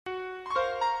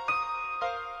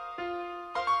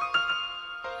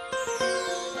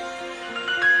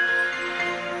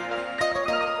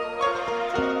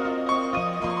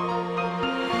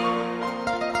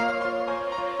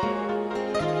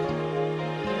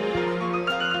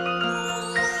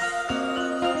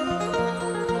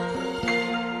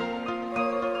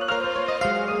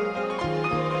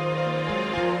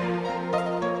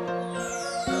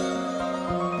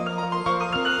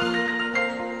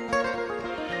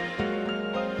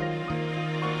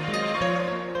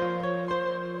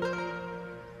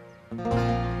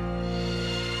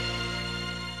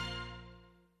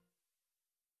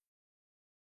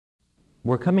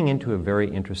We're coming into a very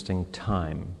interesting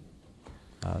time.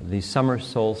 The summer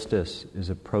solstice is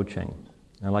approaching.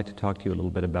 I'd like to talk to you a little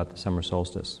bit about the summer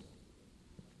solstice.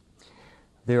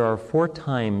 There are 4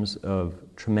 times of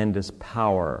tremendous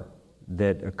power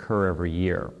that occur every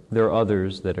year. There are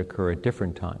others that occur at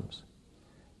different times,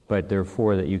 but there are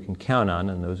 4 that you can count on,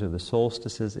 and those are the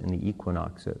solstices and the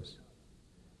equinoxes.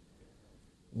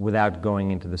 Without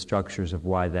going into the structures of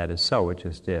why that is so, it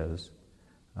just is,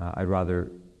 I'd rather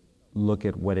look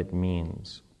at what it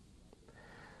means.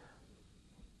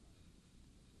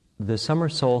 The summer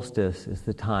solstice is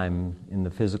the time in the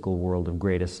physical world of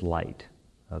greatest light.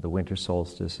 The winter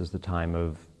solstice is the time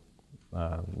of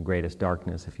greatest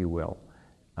darkness, if you will.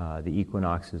 The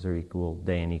equinoxes are equal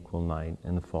day and equal night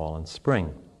in the fall and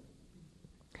spring.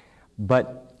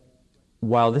 But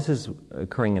while this is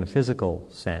occurring in a physical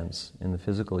sense, in the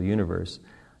physical universe,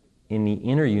 in the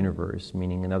inner universe,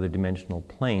 meaning in other dimensional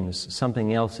planes,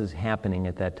 something else is happening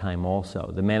at that time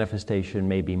also. The manifestation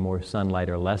may be more sunlight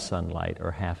or less sunlight,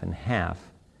 or half and half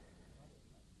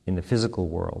in the physical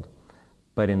world.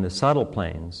 But in the subtle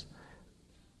planes,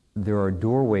 there are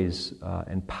doorways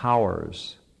and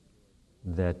powers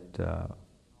that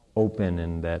open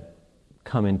and that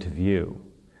come into view.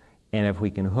 And if we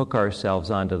can hook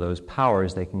ourselves onto those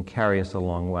powers, they can carry us a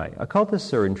long way.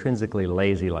 Occultists are intrinsically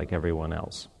lazy like everyone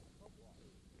else.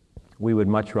 We would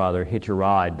much rather hitch a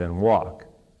ride than walk,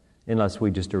 unless we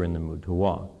just are in the mood to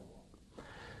walk.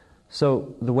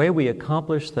 So the way we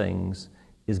accomplish things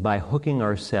is by hooking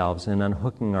ourselves and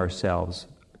unhooking ourselves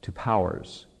to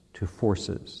powers, to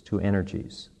forces, to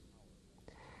energies.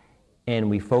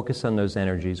 And we focus on those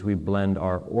energies, we blend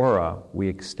our aura, we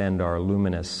extend our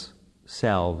luminous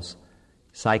selves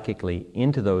psychically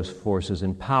into those forces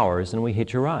and powers, and we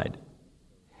hitch a ride.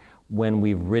 When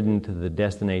we've ridden to the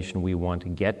destination we want to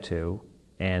get to,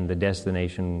 and the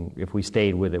destination, if we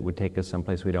stayed with it, would take us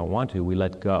someplace we don't want to, we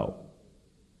let go.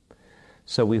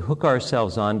 So we hook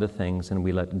ourselves onto things and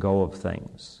we let go of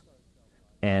things.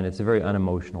 And it's a very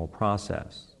unemotional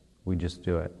process. We just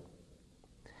do it.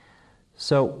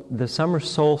 So the summer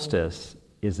solstice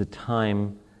is a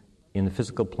time in the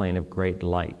physical plane of great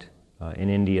light. In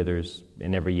India, there's,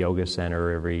 in every yoga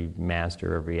center, every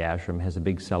master, every ashram has a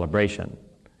big celebration.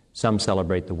 Some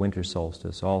celebrate the winter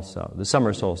solstice also. The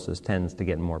summer solstice tends to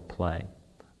get more play.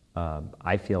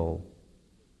 I feel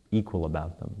equal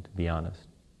about them, to be honest.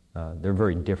 They're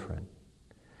very different.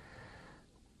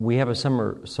 We have a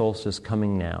summer solstice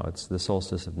coming now. It's the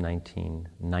solstice of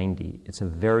 1990. It's a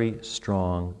very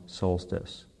strong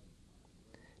solstice.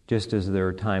 Just as there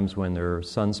are times when there are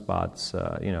sunspots,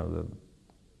 the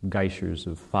geysers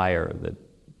of fire that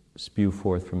spew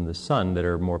forth from the sun that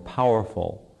are more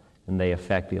powerful, and they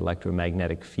affect the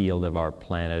electromagnetic field of our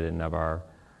planet and of our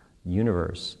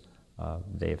universe.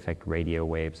 They affect radio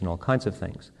waves and all kinds of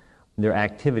things. There are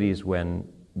activities when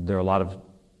there are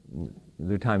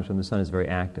times when the sun is very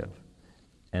active,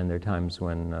 and there are times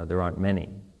when there aren't many.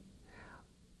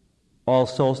 All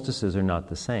solstices are not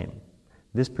the same.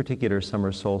 This particular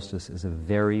summer solstice is a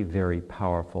very, very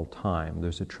powerful time.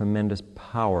 There's a tremendous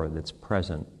power that's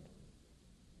present.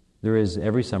 There is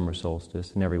every summer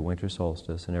solstice and every winter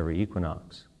solstice and every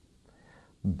equinox.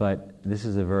 But this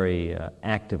is a very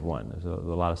active one. There's a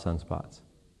lot of sunspots.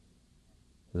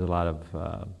 There's a lot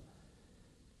of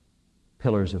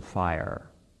pillars of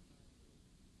fire.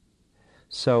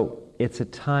 So it's a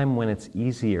time when it's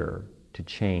easier to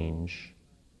change,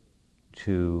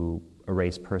 to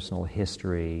erase personal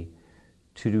history,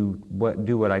 to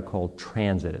do what I call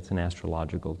transit. It's an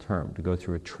astrological term, to go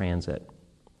through a transit.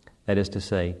 That is to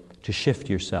say, to shift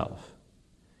yourself,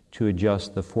 to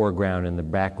adjust the foreground and the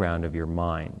background of your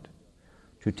mind,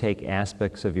 to take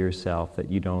aspects of yourself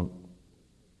that you don't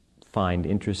find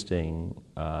interesting,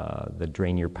 that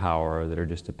drain your power, that are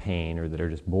just a pain, or that are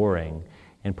just boring,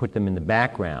 and put them in the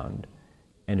background,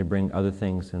 and to bring other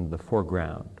things into the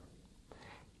foreground.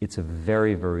 It's a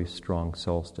very, very strong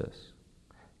solstice.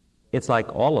 It's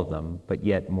like all of them, but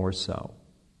yet more so.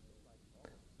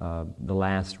 The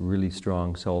last really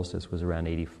strong solstice was around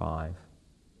 85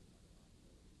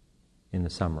 in the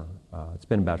summer. It's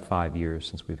been about 5 years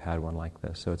since we've had one like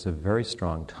this, so it's a very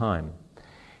strong time.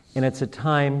 And it's a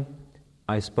time,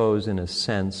 I suppose, in a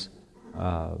sense,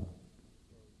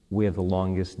 we have the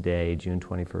longest day, June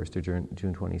 21st or June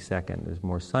 22nd. There's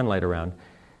more sunlight around,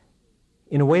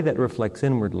 in a way that reflects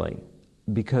inwardly,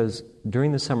 because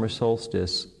during the summer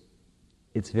solstice,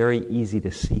 it's very easy to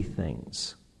see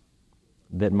things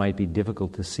that might be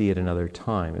difficult to see at another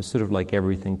time. It's sort of like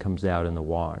everything comes out in the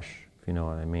wash, if you know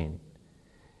what I mean.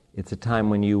 It's a time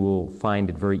when you will find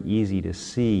it very easy to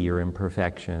see your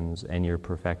imperfections and your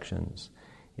perfections.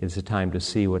 It's a time to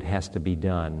see what has to be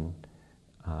done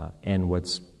and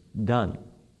what's done.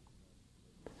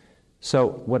 So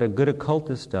what a good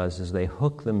occultist does is they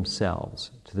hook themselves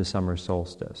to the summer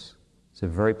solstice. It's a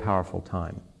very powerful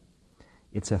time.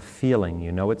 It's a feeling,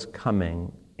 you know it's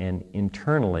coming, and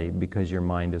internally, because your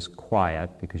mind is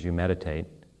quiet, because you meditate,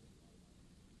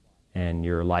 and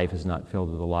your life is not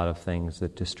filled with a lot of things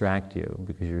that distract you,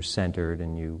 because you're centered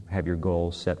and you have your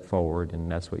goals set forward,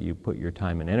 and that's what you put your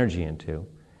time and energy into,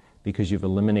 because you've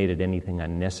eliminated anything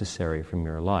unnecessary from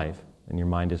your life, and your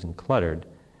mind isn't cluttered,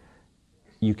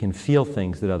 you can feel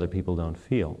things that other people don't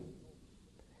feel.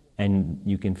 And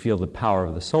you can feel the power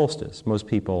of the solstice. Most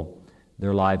people,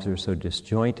 their lives are so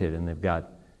disjointed and they've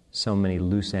got so many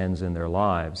loose ends in their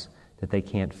lives that they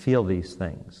can't feel these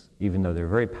things, even though they're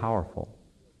very powerful.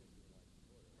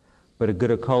 But a good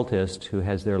occultist who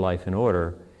has their life in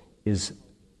order is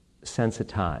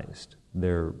sensitized.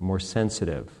 They're more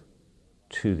sensitive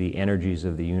to the energies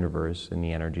of the universe and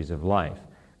the energies of life.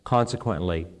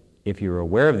 Consequently, if you're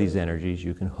aware of these energies,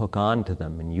 you can hook on to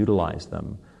them and utilize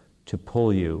them to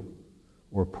pull you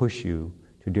or push you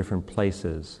to different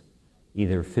places,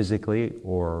 either physically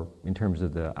or in terms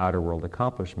of the outer world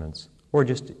accomplishments, or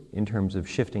just in terms of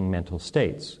shifting mental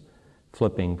states,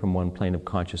 flipping from one plane of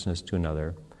consciousness to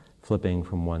another, flipping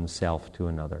from one self to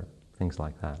another, things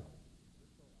like that.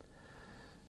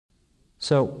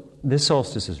 So this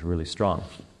solstice is really strong.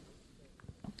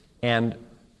 And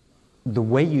the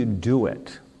way you do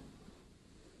it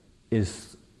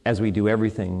is, as we do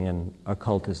everything in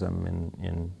occultism,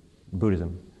 in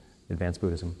Buddhism, advanced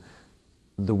Buddhism,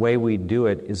 the way we do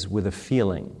it is with a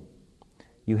feeling.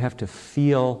 You have to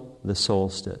feel the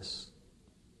solstice.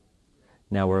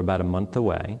 Now we're about a month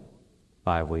away,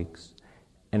 5 weeks,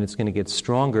 and it's going to get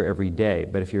stronger every day.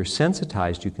 But if you're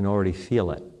sensitized, you can already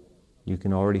feel it. You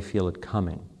can already feel it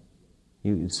coming.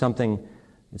 It's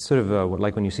sort of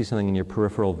like when you see something in your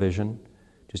peripheral vision,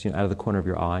 just out of the corner of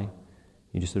your eye.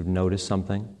 You just sort of notice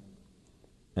something.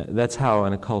 That's how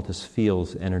an occultist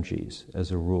feels energies,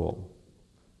 as a rule.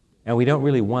 And we don't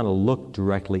really want to look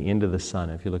directly into the sun.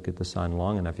 If you look at the sun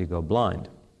long enough, you go blind.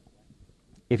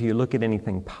 If you look at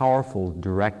anything powerful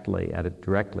directly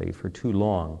for too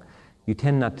long, you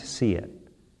tend not to see it.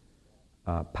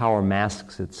 Power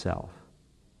masks itself.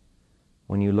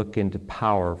 When you look into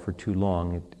power for too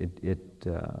long,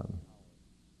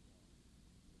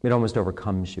 it almost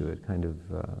overcomes you. It kind of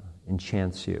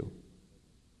enchants you.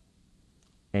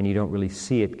 And you don't really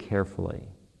see it carefully.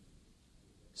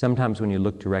 Sometimes when you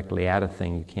look directly at a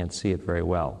thing, you can't see it very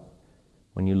well.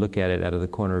 When you look at it out of the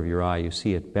corner of your eye, you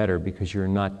see it better because you're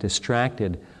not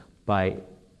distracted by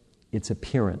its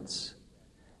appearance.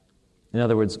 In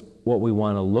other words, what we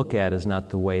want to look at is not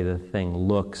the way the thing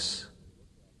looks,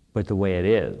 but the way it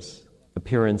is.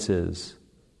 Appearances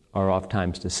are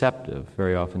oftentimes deceptive.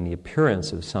 Very often the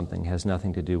appearance of something has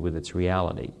nothing to do with its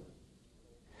reality.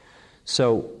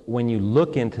 So when you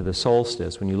look into the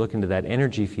solstice, when you look into that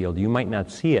energy field, you might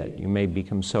not see it. You may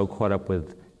become so caught up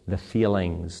with the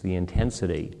feelings, the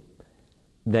intensity,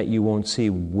 that you won't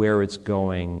see where it's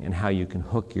going and how you can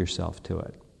hook yourself to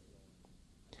it.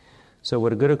 So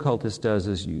what a good occultist does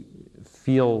is you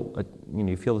feel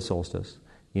the solstice.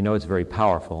 You know it's very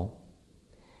powerful.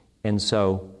 And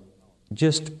so you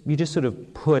just sort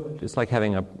of put, it's like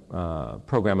having a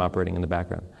program operating in the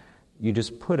background. You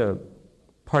just put a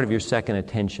part of your second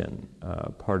attention,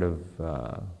 part of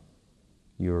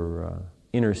your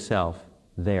inner self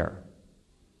there.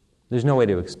 There's no way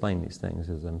to explain these things,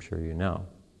 as I'm sure you know.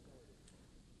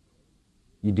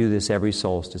 You do this every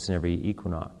solstice and every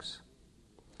equinox.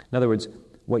 In other words,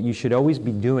 what you should always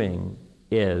be doing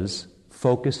is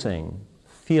focusing,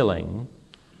 feeling,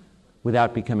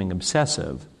 without becoming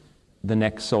obsessive, the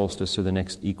next solstice or the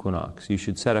next equinox. You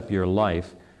should set up your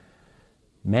life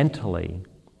mentally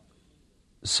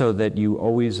so that you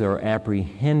always are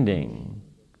apprehending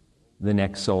the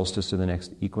next solstice or the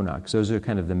next equinox. Those are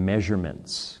kind of the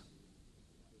measurements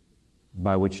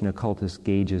by which an occultist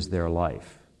gauges their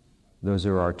life. Those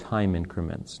are our time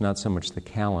increments, not so much the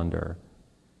calendar,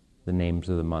 the names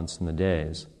of the months and the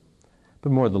days,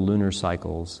 but more the lunar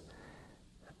cycles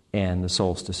and the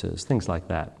solstices, things like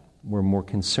that. We're more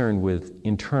concerned with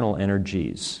internal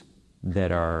energies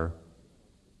that are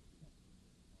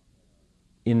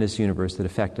in this universe that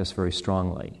affect us very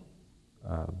strongly.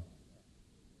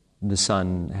 The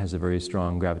sun has a very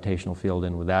strong gravitational field,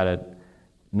 and without it,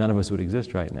 none of us would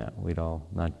exist right now. We'd all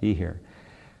not be here.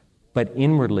 But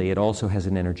inwardly, it also has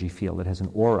an energy field. It has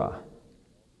an aura,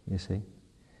 you see.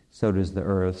 So does the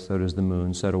Earth, so does the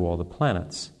Moon, so do all the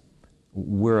planets.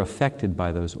 We're affected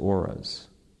by those auras.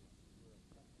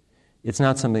 It's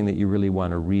not something that you really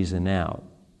want to reason out.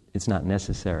 It's not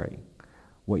necessary.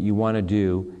 What you want to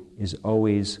do is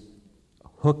always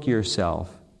hook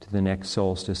yourself to the next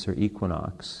solstice or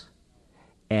equinox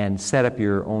and set up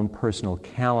your own personal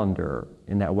calendar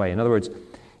in that way. In other words,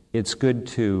 it's good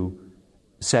to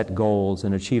set goals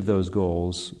and achieve those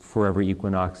goals for every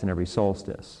equinox and every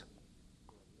solstice.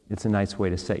 It's a nice way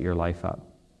to set your life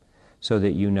up so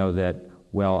that you know that,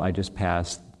 well, I just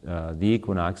passed the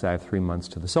equinox, I have 3 months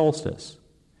to the solstice.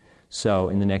 So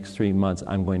in the next 3 months,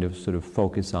 I'm going to sort of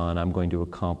focus on, I'm going to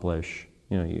accomplish,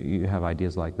 you have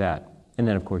ideas like that. And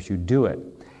then, of course, you do it.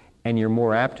 And you're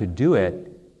more apt to do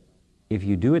it if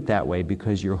you do it that way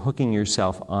because you're hooking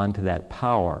yourself onto that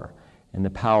power. And the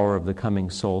power of the coming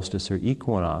solstice or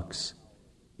equinox,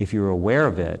 if you're aware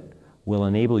of it, will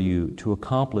enable you to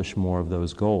accomplish more of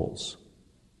those goals.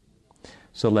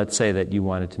 So let's say that you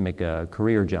wanted to make a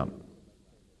career jump.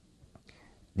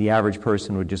 The average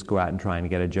person would just go out and try and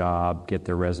get a job, get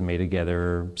their resume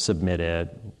together, submit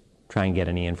it, try and get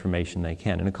any information they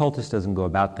can. An occultist doesn't go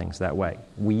about things that way.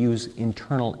 We use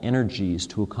internal energies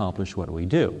to accomplish what we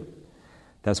do.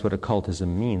 That's what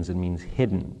occultism means. It means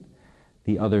hidden,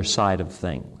 the other side of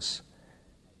things.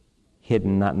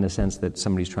 Hidden, not in the sense that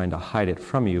somebody's trying to hide it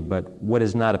from you, but what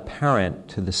is not apparent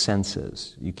to the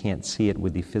senses. You can't see it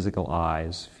with the physical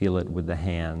eyes, feel it with the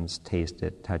hands, taste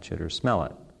it, touch it, or smell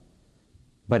it.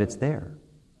 But it's there.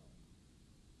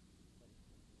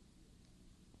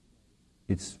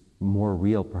 It's more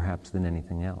real, perhaps, than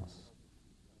anything else.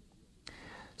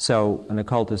 So, an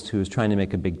occultist who is trying to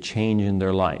make a big change in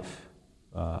their life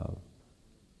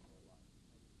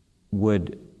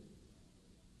would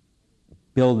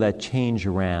build that change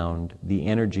around the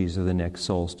energies of the next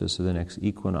solstice or the next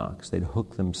equinox. They'd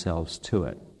hook themselves to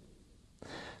it.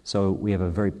 So we have a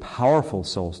very powerful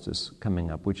solstice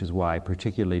coming up, which is why I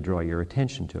particularly draw your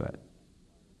attention to it.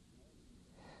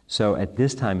 So at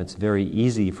this time, it's very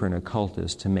easy for an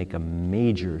occultist to make a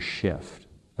major shift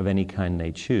of any kind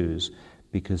they choose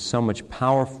because so much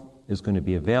power is going to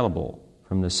be available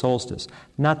from the solstice.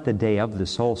 Not the day of the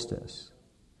solstice.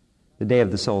 The day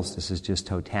of the solstice is just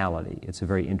totality. It's a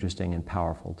very interesting and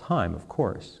powerful time, of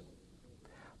course.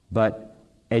 But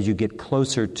as you get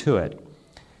closer to it,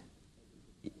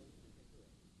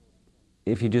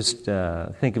 if you just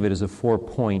think of it as a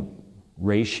 4-point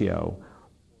ratio,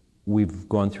 we've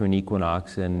gone through an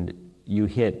equinox and you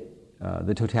hit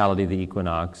the totality of the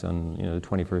equinox on the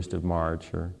 21st of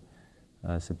March or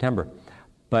September.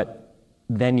 But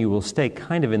then you will stay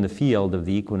kind of in the field of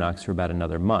the equinox for about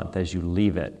another month. As you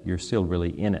leave it, you're still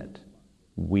really in it.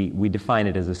 We define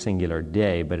it as a singular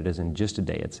day, but it isn't just a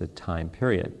day, it's a time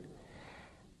period.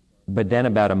 But then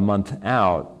about a month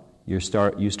out, you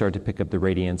start to pick up the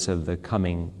radiance of the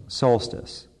coming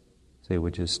solstice, say,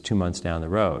 which is 2 months down the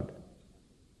road.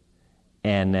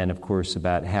 And then, of course,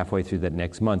 about halfway through that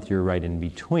next month, you're right in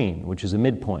between, which is a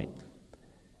midpoint.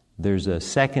 There's a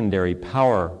secondary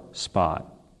power spot.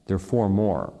 There are 4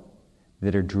 more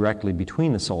that are directly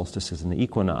between the solstices and the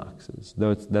equinoxes.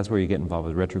 That's where you get involved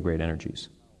with retrograde energies.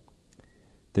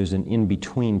 There's an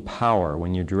in-between power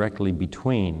when you're directly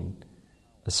between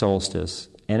a solstice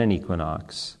and an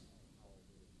equinox.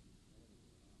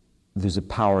 There's a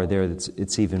power there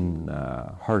it's even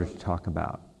harder to talk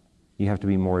about. You have to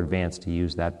be more advanced to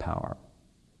use that power.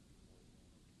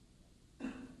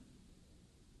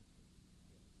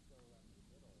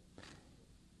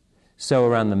 So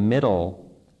around the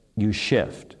middle, you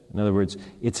shift. In other words,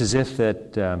 it's as if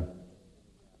that,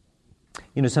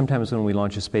 sometimes when we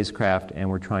launch a spacecraft and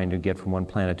we're trying to get from one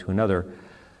planet to another,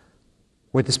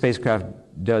 what the spacecraft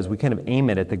does, we kind of aim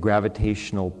it at the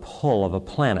gravitational pull of a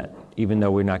planet. Even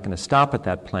though we're not going to stop at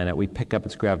that planet, we pick up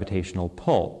its gravitational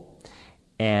pull.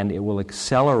 And it will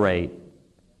accelerate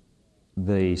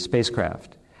the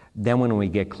spacecraft. Then when we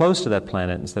get close to that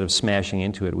planet, instead of smashing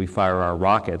into it, we fire our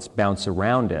rockets, bounce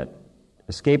around it,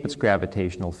 escape its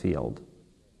gravitational field,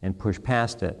 and push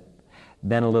past it.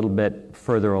 Then a little bit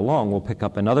further along, we'll pick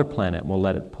up another planet and we'll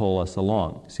let it pull us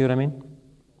along. See what I mean?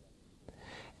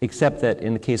 Except that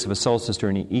in the case of a solstice or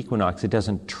an equinox, it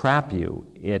doesn't trap you.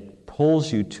 It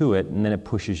pulls you to it and then it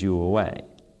pushes you away.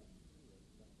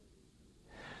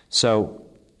 So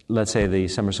let's say the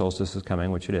summer solstice is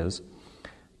coming, which it is.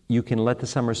 You can let the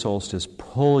summer solstice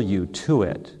pull you to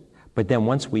it, but then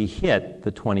once we hit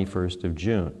the 21st of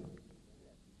June,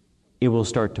 it will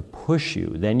start to push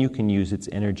you. Then you can use its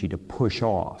energy to push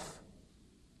off.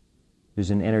 There's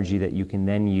an energy that you can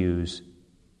then use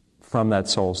from that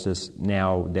solstice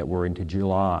now that we're into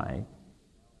July.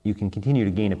 You can continue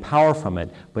to gain a power from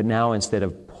it, but now instead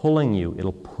of pulling you,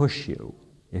 it'll push you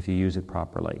if you use it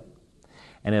properly.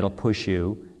 And it'll push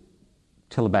you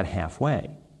till about halfway.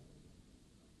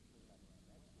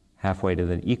 halfway to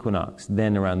the equinox.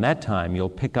 Then around that time, you'll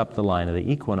pick up the line of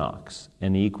the equinox,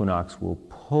 and the equinox will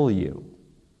pull you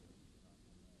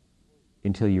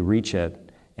until you reach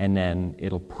it, and then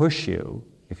it'll push you,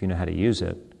 if you know how to use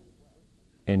it,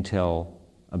 until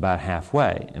about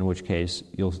halfway, in which case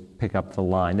you'll pick up the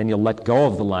line. Then you'll let go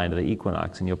of the line of the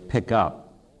equinox, and you'll pick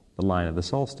up the line of the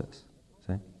solstice.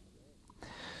 See?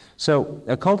 So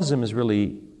occultism is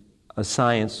really a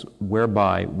science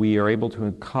whereby we are able to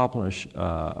accomplish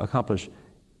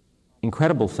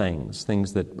incredible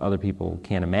things that other people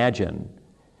can't imagine,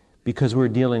 because we're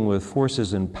dealing with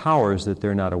forces and powers that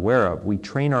they're not aware of. We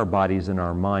train our bodies and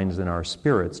our minds and our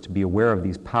spirits to be aware of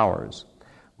these powers.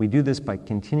 We do this by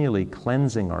continually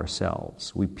cleansing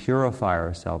ourselves. We purify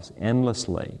ourselves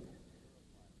endlessly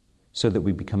so that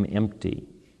we become empty,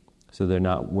 so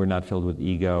we're not filled with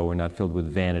ego, we're not filled with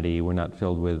vanity, we're not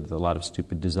filled with a lot of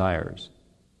stupid desires.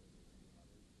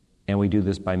 And we do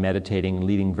this by meditating,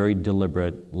 leading very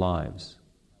deliberate lives.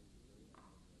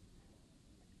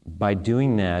 By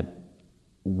doing that,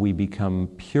 we become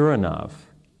pure enough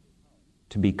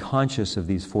to be conscious of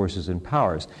these forces and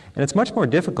powers. And it's much more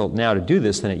difficult now to do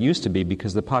this than it used to be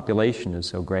because the population is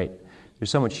so great. There's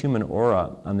so much human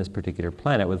aura on this particular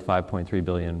planet with 5.3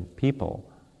 billion people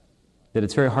that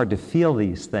it's very hard to feel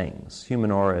these things.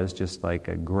 Human aura is just like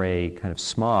a gray kind of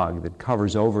smog that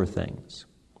covers over things.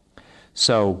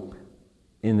 So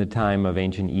in the time of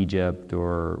ancient Egypt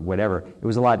or whatever, it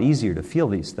was a lot easier to feel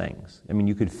these things. I mean,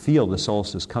 you could feel the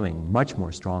solstice coming much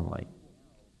more strongly.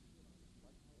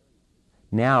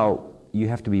 Now, you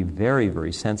have to be very,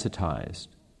 very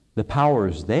sensitized. The power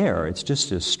is there, it's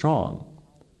just as strong.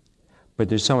 But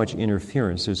there's so much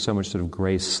interference, there's so much sort of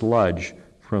gray sludge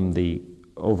from the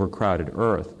overcrowded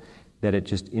earth that it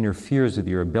just interferes with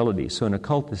your ability. So an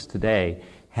occultist today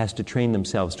has to train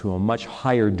themselves to a much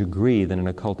higher degree than an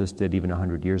occultist did even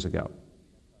 100 years ago.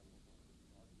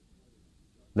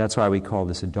 That's why we call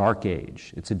this a dark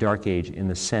age. It's a dark age in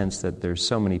the sense that there's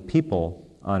so many people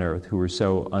on earth who are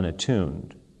so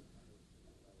unattuned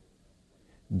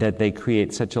that they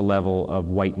create such a level of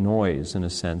white noise, in a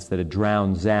sense, that it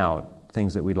drowns out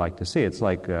things that we'd like to see. It's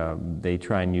like they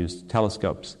try and use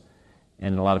telescopes,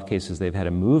 and in a lot of cases they've had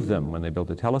to move them when they built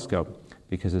a telescope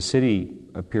because a city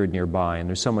appeared nearby, and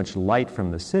there's so much light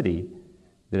from the city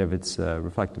that if it's a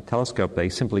reflective telescope, they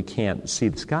simply can't see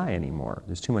the sky anymore.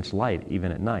 There's too much light,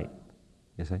 even at night,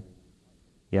 you see?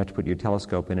 You have to put your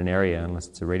telescope in an area, unless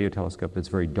it's a radio telescope, that's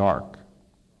very dark.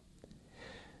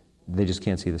 They just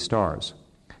can't see the stars.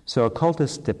 So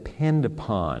occultists depend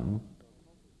upon,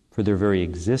 for their very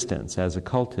existence as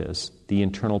occultists, the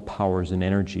internal powers and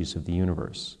energies of the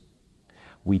universe.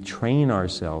 We train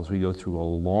ourselves, we go through a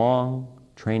long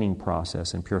training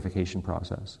process and purification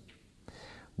process,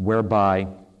 whereby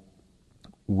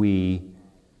we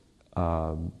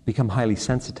become highly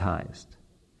sensitized.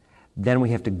 Then we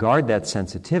have to guard that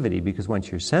sensitivity, because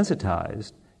once you're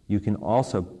sensitized, you can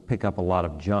also pick up a lot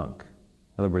of junk.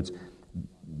 In other words,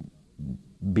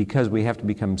 because we have to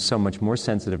become so much more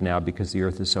sensitive now because the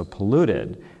earth is so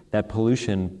polluted, that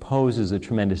pollution poses a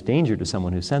tremendous danger to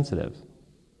someone who's sensitive.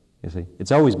 You see,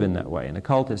 it's always been that way. An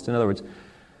occultist, in other words,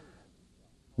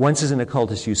 once as an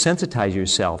occultist you sensitize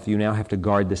yourself, you now have to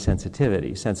guard the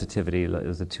sensitivity. Sensitivity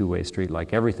is a two-way street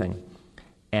like everything.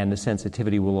 And the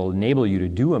sensitivity will enable you to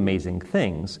do amazing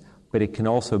things, but it can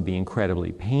also be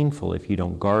incredibly painful if you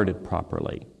don't guard it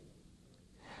properly.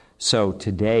 So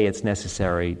today it's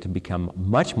necessary to become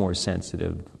much more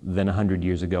sensitive than 100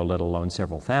 years ago, let alone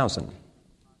several thousand.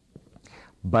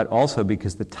 But also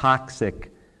because the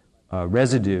toxic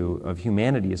residue of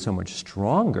humanity is so much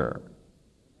stronger,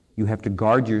 you have to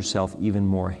guard yourself even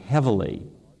more heavily,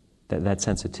 that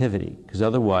sensitivity. Because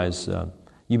otherwise,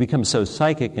 you become so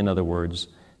psychic, in other words,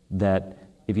 that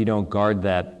if you don't guard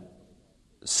that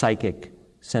psychic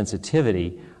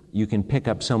sensitivity, you can pick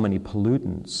up so many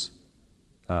pollutants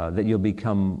that you'll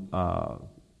become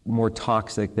more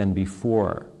toxic than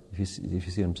before, if you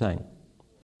see what I'm saying.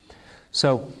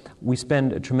 So we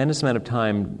spend a tremendous amount of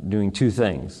time doing two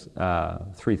things,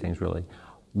 three things really.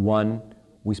 One,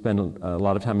 we spend a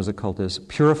lot of time as occultists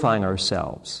purifying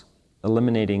ourselves,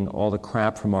 eliminating all the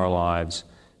crap from our lives,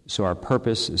 so our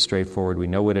purpose is straightforward, we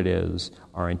know what it is,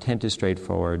 our intent is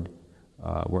straightforward,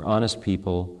 we're honest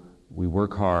people, we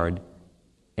work hard,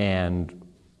 and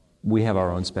we have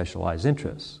our own specialized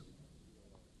interests.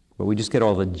 But we just get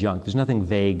all the junk. There's nothing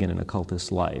vague in an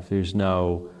occultist's life. There's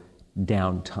no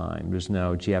downtime. There's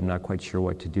no, gee, I'm not quite sure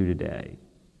what to do today.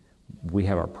 We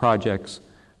have our projects,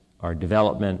 our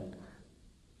development,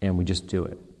 and we just do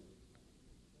it.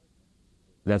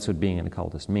 That's what being an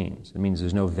occultist means. It means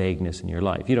there's no vagueness in your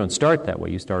life. You don't start that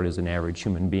way. You start as an average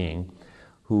human being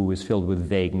who is filled with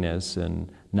vagueness and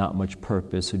not much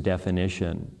purpose or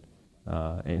definition,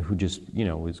 and who just,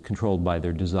 is controlled by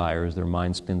their desires, their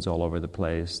mind spins all over the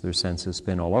place, their senses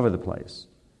spin all over the place,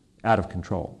 out of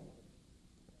control.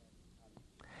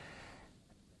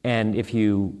 And if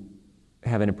you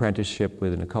have an apprenticeship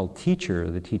with an occult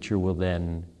teacher, the teacher will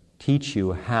then teach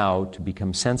you how to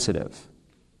become sensitive.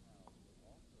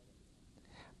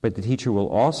 But the teacher will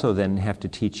also then have to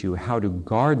teach you how to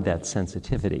guard that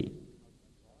sensitivity.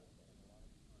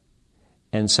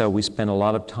 And so we spend a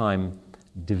lot of time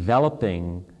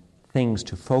developing things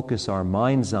to focus our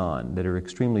minds on that are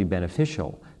extremely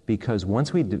beneficial, because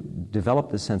once we develop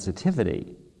the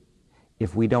sensitivity,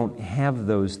 if we don't have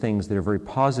those things that are very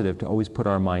positive to always put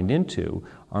our mind into,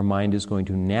 our mind is going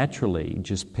to naturally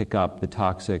just pick up the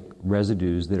toxic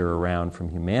residues that are around from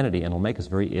humanity, and it'll make us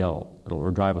very ill.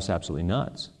 It'll drive us absolutely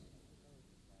nuts.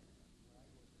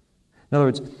 In other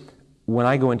words, when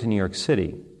I go into New York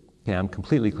City, I'm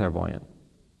completely clairvoyant.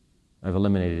 I've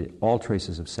eliminated all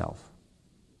traces of self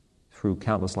through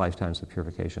countless lifetimes of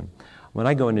purification. When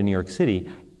I go into New York City,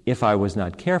 if I was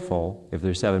not careful, if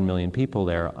there's 7 million people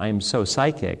there, I'm so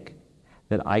psychic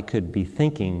that I could be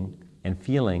thinking and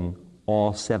feeling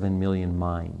all 7 million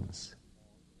minds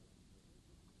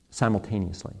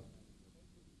simultaneously.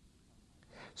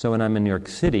 So when I'm in New York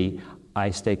City,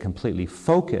 I stay completely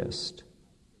focused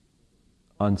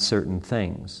on certain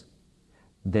things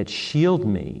that shield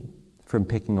me from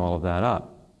picking all of that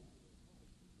up.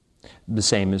 The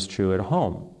same is true at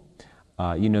home.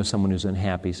 Someone who's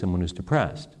unhappy, someone who's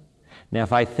depressed. Now,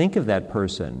 if I think of that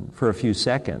person for a few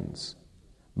seconds,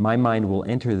 my mind will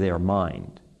enter their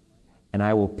mind, and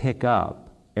I will pick up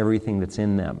everything that's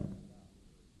in them.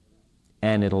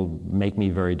 And it'll make me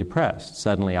very depressed.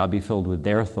 Suddenly, I'll be filled with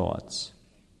their thoughts,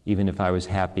 even if I was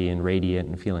happy and radiant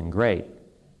and feeling great.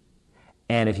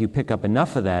 And if you pick up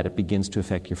enough of that, it begins to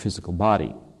affect your physical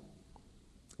body.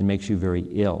 It makes you very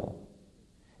ill,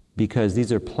 because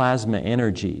these are plasma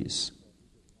energies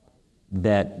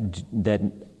that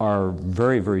are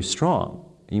very, very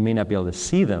strong. You may not be able to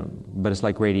see them, but it's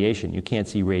like radiation. You can't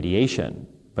see radiation,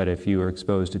 but if you are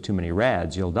exposed to too many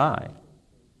rads, you'll die.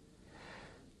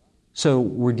 So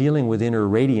we're dealing with inner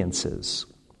radiances,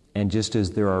 and just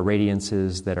as there are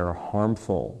radiances that are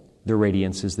harmful, there are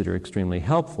radiances that are extremely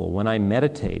helpful. When I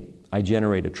meditate, I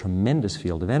generate a tremendous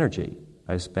field of energy.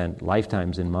 I've spent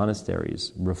lifetimes in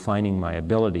monasteries refining my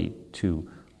ability to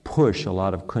push a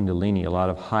lot of kundalini, a lot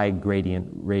of high gradient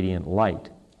radiant light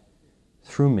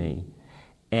through me,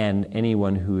 and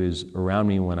anyone who is around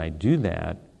me when I do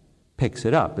that picks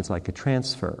it up. It's like a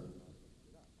transfer.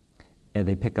 And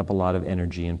they pick up a lot of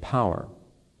energy and power,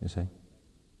 you see.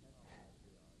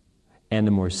 And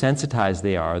the more sensitized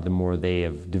they are, the more they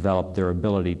have developed their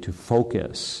ability to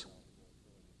focus,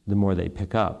 the more they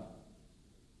pick up.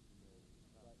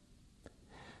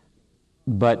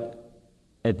 But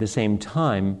at the same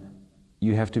time,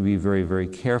 you have to be very, very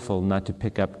careful not to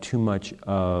pick up too much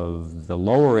of the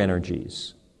lower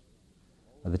energies,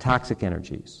 of the toxic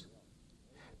energies,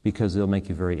 because they'll make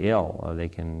you very ill. They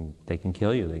can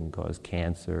kill you. They can cause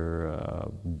cancer,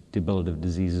 debilitative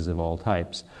diseases of all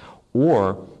types.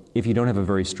 Or if you don't have a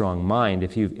very strong mind,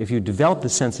 if you develop the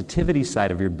sensitivity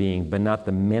side of your being, but not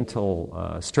the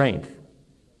mental strength,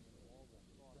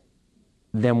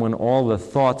 then when all the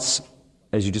thoughts,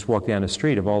 as you just walk down the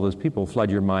street, of all those people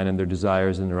flood your mind and their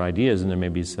desires and their ideas, and there may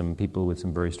be some people with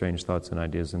some very strange thoughts and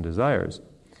ideas and desires.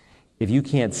 If you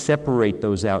can't separate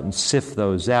those out and sift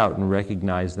those out and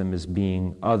recognize them as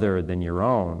being other than your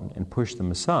own and push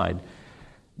them aside,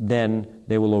 then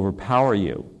they will overpower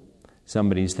you.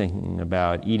 Somebody's thinking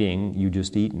about eating, you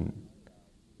just eaten.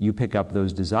 You pick up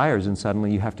those desires and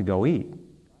suddenly you have to go eat.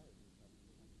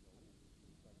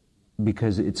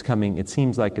 Because it's coming, it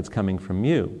seems like it's coming from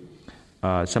you.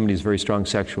 Somebody has very strong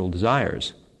sexual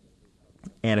desires.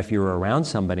 And if you're around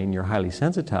somebody and you're highly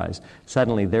sensitized,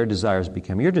 suddenly their desires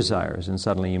become your desires, and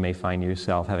suddenly you may find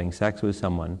yourself having sex with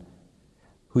someone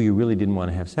who you really didn't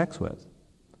want to have sex with.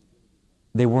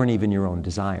 They weren't even your own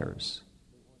desires.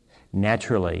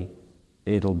 Naturally,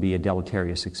 it'll be a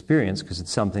deleterious experience because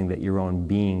it's something that your own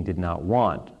being did not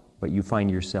want, but you find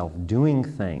yourself doing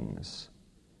things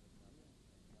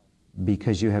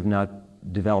because you have not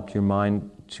developed your mind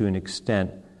to an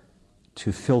extent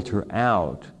to filter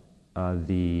out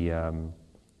and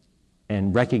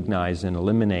recognize and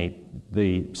eliminate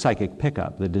the psychic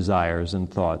pickup, the desires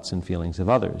and thoughts and feelings of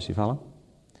others. You follow?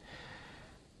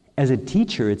 As a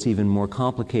teacher, it's even more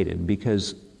complicated,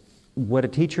 because what a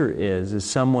teacher is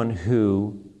someone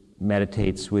who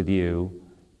meditates with you,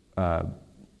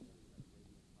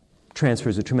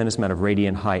 transfers a tremendous amount of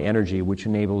radiant high energy, which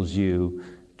enables you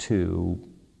to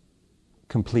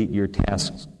complete your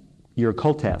tasks, your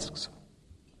occult tasks,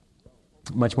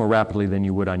 much more rapidly than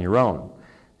you would on your own.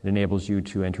 It enables you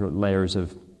to enter layers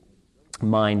of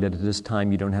mind that at this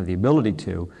time you don't have the ability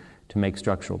to make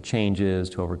structural changes,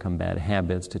 to overcome bad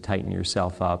habits, to tighten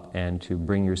yourself up, and to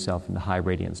bring yourself into high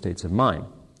radiant states of mind.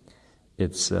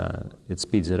 It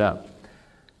speeds it up.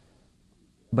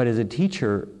 But as a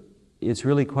teacher, it's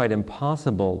really quite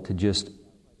impossible to just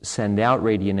send out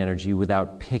radiant energy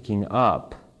without picking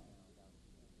up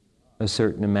a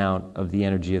certain amount of the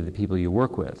energy of the people you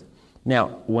work with. Now,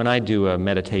 when I do a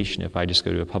meditation, if I just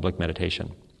go to a public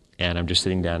meditation, and I'm just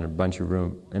sitting down in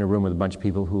a room with a bunch of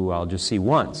people who I'll just see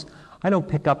once, I don't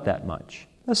pick up that much,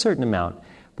 a certain amount.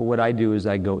 But what I do is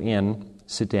I go in,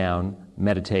 sit down,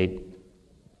 meditate,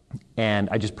 and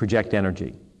I just project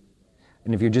energy.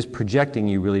 And if you're just projecting,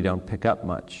 you really don't pick up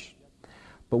much.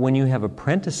 But when you have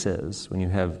apprentices, when you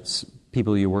have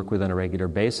people you work with on a regular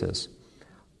basis,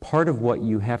 part of what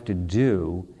you have to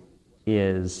do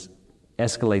is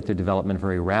escalate their development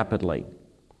very rapidly.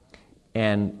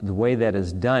 And the way that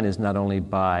is done is not only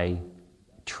by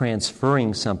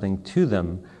transferring something to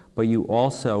them, but you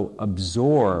also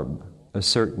absorb a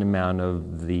certain amount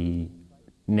of the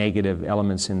negative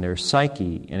elements in their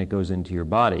psyche, and it goes into your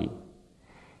body.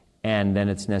 And then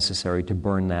it's necessary to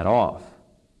burn that off.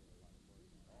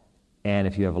 And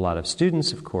if you have a lot of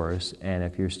students, of course, and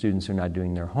if your students are not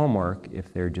doing their homework,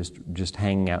 if they're just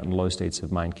hanging out in low states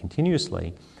of mind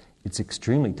continuously, it's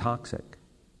extremely toxic.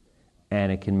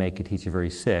 And it can make a teacher very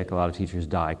sick. A lot of teachers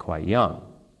die quite young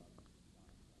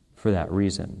for that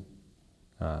reason.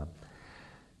 But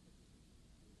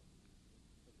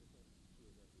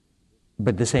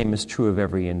the same is true of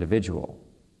every individual.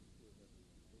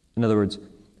 In other words,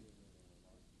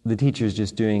 the teacher is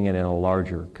just doing it in a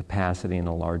larger capacity, in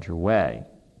a larger way,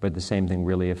 but the same thing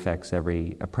really affects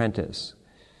every apprentice.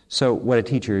 So what a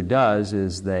teacher does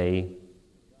is they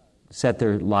set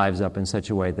their lives up in such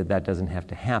a way that that doesn't have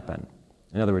to happen.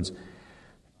 In other words,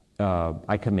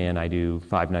 I come in, I do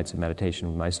 5 nights of meditation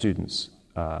with my students.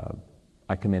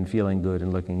 I come in feeling good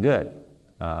and looking good.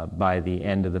 By the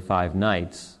end of the 5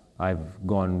 nights, I've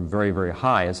gone very, very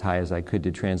high as I could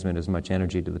to transmit as much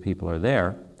energy to the people who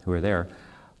are there.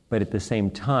 But at the same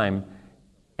time,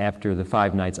 after the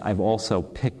 5 nights, I've also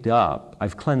picked up,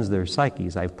 I've cleansed their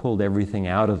psyches, I've pulled everything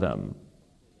out of them,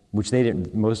 which they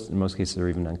didn't, in most cases are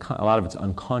even, a lot of it's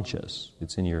unconscious,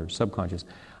 it's in your subconscious.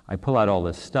 I pull out all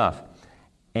this stuff,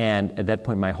 and at that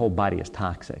point my whole body is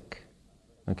toxic,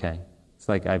 okay? It's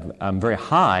like I'm very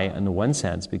high in the one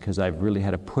sense because I've really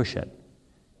had to push it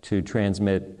to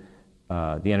transmit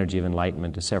the energy of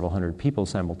enlightenment to several hundred people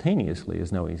simultaneously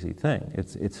is no easy thing.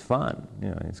 It's fun,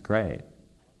 it's great,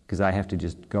 because I have to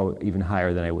just go even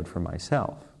higher than I would for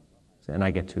myself, and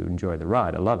I get to enjoy the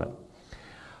ride. I love it.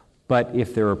 But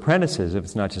if they're apprentices, if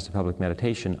it's not just a public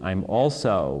meditation, I'm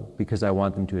also, because I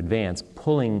want them to advance,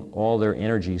 pulling all their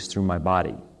energies through my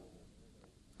body.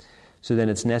 So then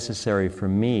it's necessary for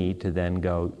me to then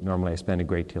go, normally I spend a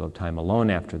great deal of time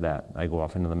alone after that. I go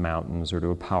off into the mountains or to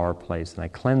a power place and I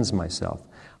cleanse myself.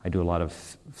 I do a lot of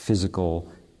physical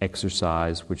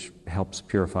exercise, which helps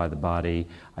purify the body.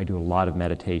 I do a lot of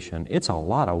meditation. It's a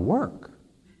lot of work.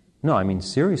 No, I mean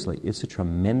seriously, it's a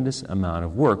tremendous amount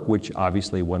of work, which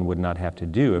obviously one would not have to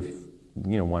do if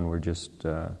one were just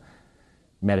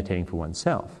meditating for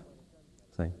oneself.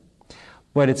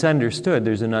 But it's understood,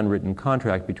 there's an unwritten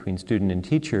contract between student and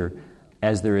teacher,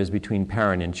 as there is between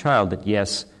parent and child, that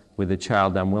yes, with a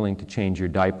child I'm willing to change your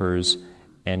diapers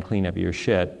and clean up your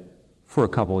shit for a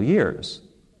couple of years.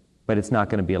 But it's not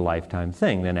going to be a lifetime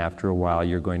thing. Then after a while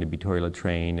you're going to be toilet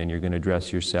trained and you're going to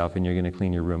dress yourself and you're going to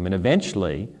clean your room. And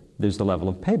eventually there's the level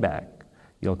of payback.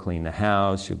 You'll clean the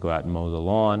house, you'll go out and mow the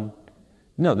lawn.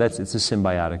 No, it's a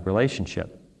symbiotic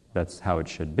relationship. That's how it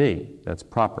should be. That's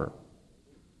proper.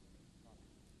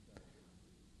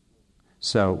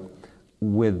 So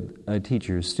with a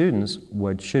teacher's students,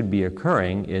 what should be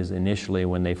occurring is initially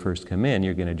when they first come in,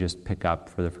 you're going to just pick up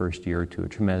for the first year or two a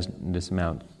tremendous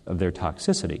amount of their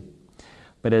toxicity.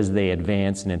 But as they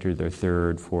advance and enter their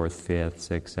 3rd, 4th, 5th,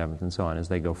 6th, 7th, and so on, as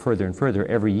they go further and further,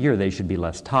 every year they should be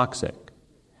less toxic.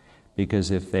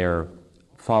 Because if they're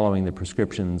following the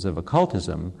prescriptions of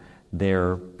occultism,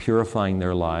 they're purifying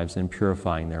their lives and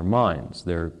purifying their minds.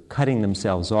 They're cutting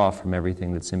themselves off from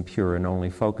everything that's impure and only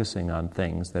focusing on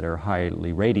things that are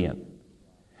highly radiant.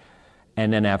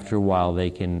 And then after a while, they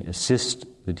can assist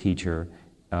the teacher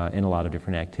in a lot of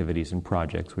different activities and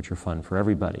projects which are fun for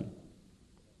everybody.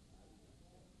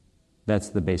 That's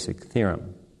the basic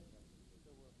theorem.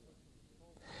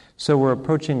 So we're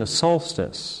approaching a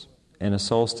solstice, and a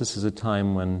solstice is a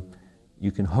time when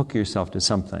You can hook yourself to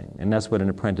something, and that's what an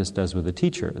apprentice does with a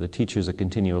teacher. The teacher is a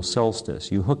continual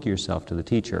solstice. You hook yourself to the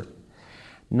teacher,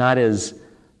 not as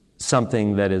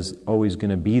something that is always going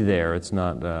to be there. It's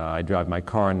not, I drive my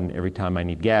car and every time I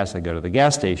need gas, I go to the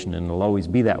gas station, and it'll always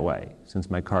be that way, since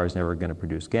my car is never going to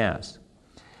produce gas.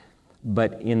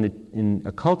 But in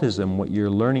occultism, what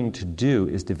you're learning to do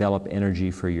is develop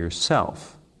energy for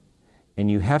yourself.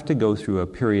 And you have to go through a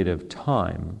period of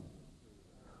time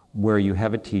where you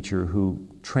have a teacher who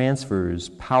transfers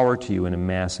power to you in a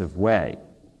massive way.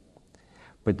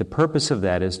 But the purpose of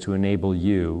that is to enable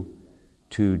you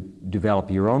to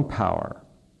develop your own power.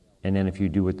 And then if you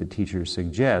do what the teacher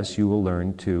suggests, you will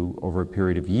learn to, over a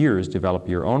period of years, develop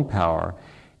your own power.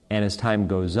 And as time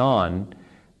goes on,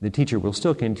 the teacher will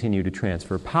still continue to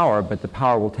transfer power, but the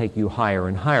power will take you higher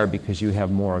and higher because you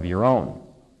have more of your own.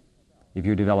 If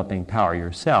you're developing power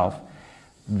yourself,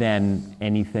 then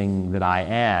anything that I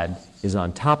add is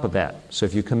on top of that. So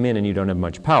if you come in and you don't have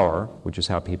much power, which is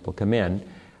how people come in,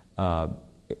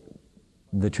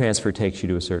 the transfer takes you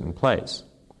to a certain place.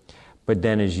 But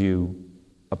then as you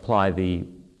apply the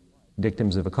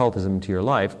dictums of occultism to your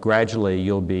life, gradually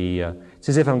you'll be, it's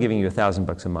as if I'm giving you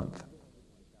 $1,000 a month,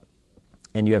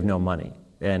 and you have no money,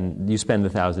 and you spend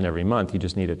 $1,000 every month, you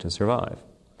just need it to survive.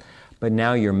 But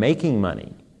now you're making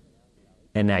money,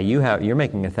 and now you're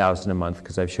making $1,000 a month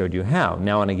because I've showed you how.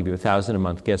 Now when I give you $1,000 a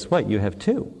month, guess what? You have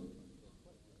two.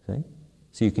 See?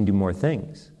 So you can do more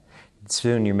things.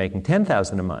 Soon you're making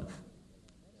 $10,000 a month.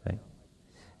 See?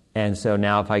 And so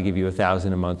now if I give you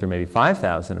 $1,000 a month or maybe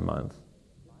 $5,000 a month,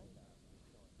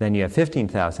 then you have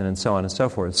 $15,000 and so on and so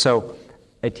forth. So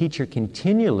a teacher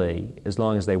continually, as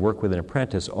long as they work with an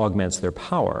apprentice, augments their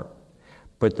power.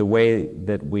 But the way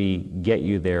that we get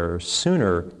you there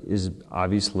sooner is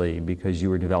obviously because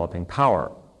you are developing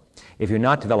power. If you're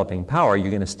not developing power,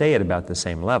 you're going to stay at about the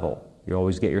same level. You'll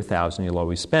always get your $1,000, you'll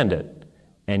always spend it,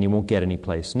 and you won't get any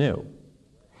place new.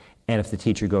 And if the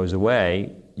teacher goes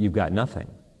away, you've got nothing.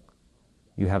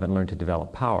 You haven't learned to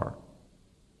develop power.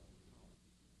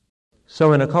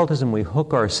 So in occultism, we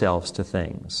hook ourselves to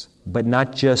things, but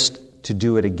not just to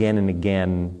do it again and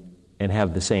again and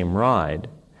have the same ride,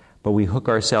 but we hook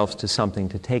ourselves to something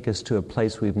to take us to a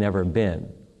place we've never been,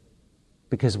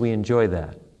 because we enjoy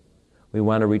that. We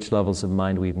want to reach levels of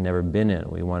mind we've never been in.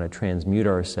 We want to transmute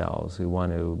ourselves. We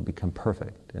want to become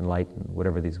perfect, enlightened,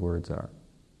 whatever these words are.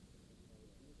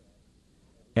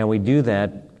 And we do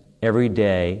that every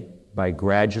day by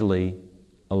gradually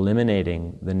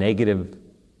eliminating the negative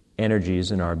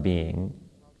energies in our being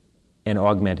and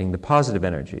augmenting the positive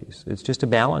energies. It's just a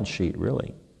balance sheet,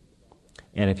 really.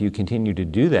 And if you continue to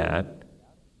do that,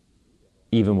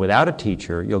 even without a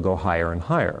teacher, you'll go higher and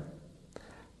higher.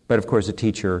 But of course, a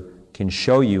teacher can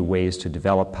show you ways to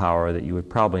develop power that you would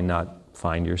probably not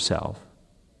find yourself.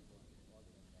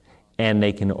 And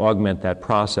they can augment that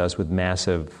process with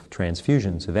massive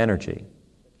transfusions of energy.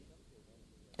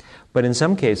 But in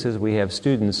some cases, we have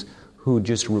students who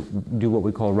just do what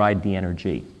we call ride the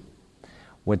energy.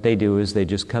 What they do is they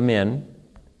just come in,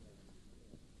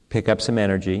 pick up some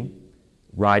energy,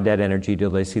 ride that energy till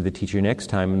they see the teacher next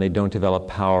time, and they don't develop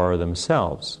power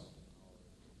themselves.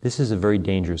 This is a very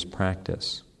dangerous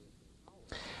practice,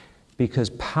 because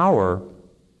power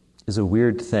is a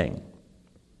weird thing.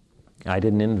 I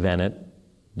didn't invent it,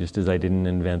 just as I didn't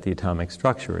invent the atomic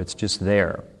structure. It's just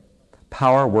there.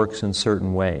 Power works in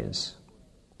certain ways.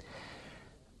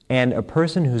 And a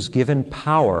person who's given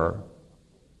power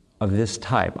of this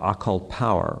type, occult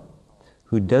power,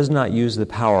 who does not use the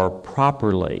power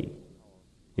properly,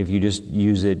 if you just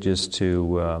use it just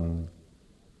to,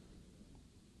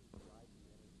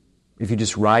 if you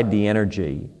just ride the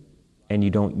energy and you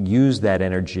don't use that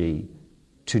energy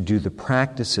to do the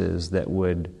practices that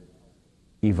would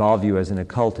evolve you as an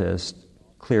occultist,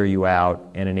 clear you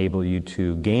out, and enable you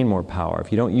to gain more power.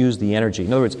 If you don't use the energy,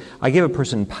 in other words, I give a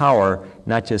person power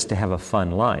not just to have a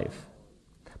fun life,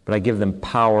 but I give them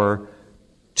power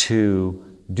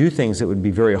to do things that would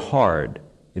be very hard.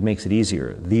 It makes it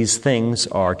easier. These things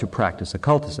are to practice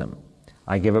occultism.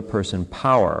 I give a person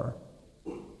power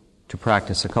to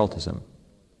practice occultism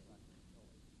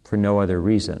for no other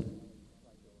reason.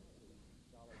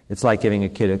 It's like giving a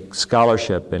kid a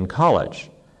scholarship in college.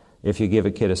 If you give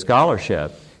a kid a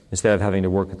scholarship, instead of having to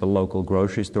work at the local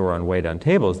grocery store on wait on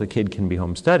tables, the kid can be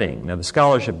home studying. Now, the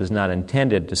scholarship is not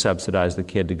intended to subsidize the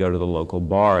kid to go to the local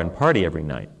bar and party every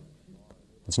night.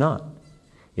 It's not.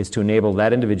 It's to enable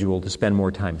that individual to spend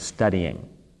more time studying.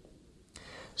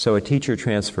 So a teacher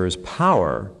transfers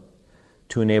power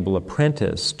to enable an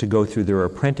apprentice to go through their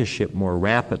apprenticeship more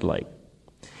rapidly.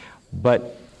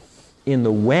 But in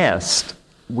the West,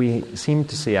 we seem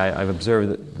to see, I've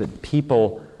observed that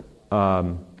people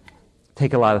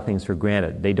take a lot of things for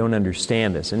granted. They don't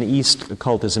understand this. In the East,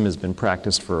 occultism has been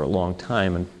practiced for a long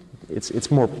time, and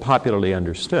it's more popularly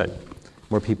understood.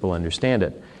 More people understand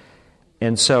it.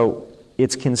 And so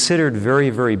it's considered very,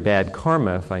 very bad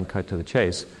karma, if I can cut to the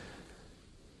chase,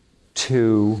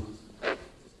 to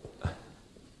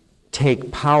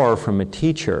take power from a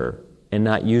teacher and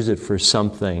not use it for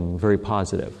something very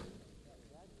positive.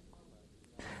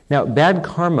 Now, bad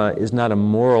karma is not a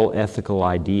moral, ethical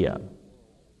idea.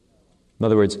 In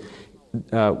other words,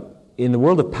 in the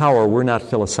world of power, we're not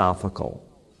philosophical.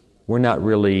 We're not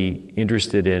really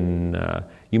interested in,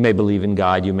 you may believe in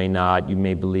God, you may not, you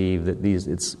may believe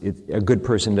that a good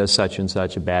person does such and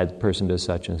such, a bad person does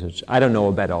such and such. I don't know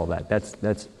about all that.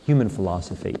 That's human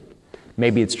philosophy.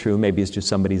 Maybe it's true, maybe it's just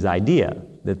somebody's idea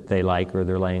that they like or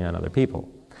they're laying on other people.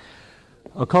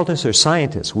 Occultists are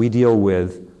scientists. We deal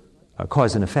with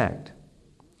cause and effect.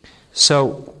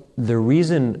 So the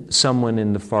reason someone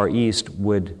in the Far East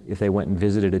would, if they went and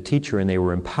visited a teacher and they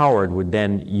were empowered, would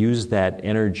then use that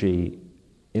energy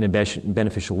in a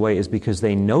beneficial way is because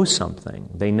they know something.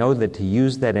 They know that to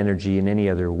use that energy in any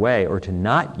other way or to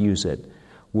not use it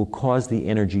will cause the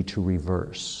energy to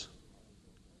reverse.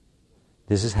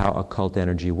 This is how occult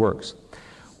energy works.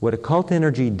 What occult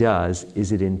energy does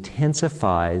is it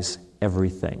intensifies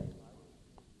everything.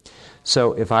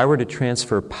 So if I were to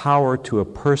transfer power to a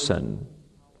person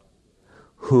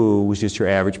who was just your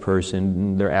average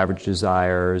person, their average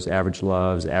desires, average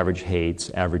loves, average hates,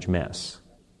 average mess.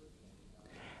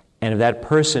 And if that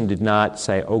person did not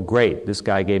say, oh great, this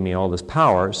guy gave me all this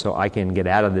power so I can get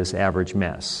out of this average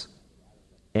mess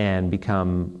and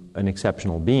become an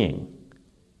exceptional being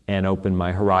and open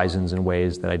my horizons in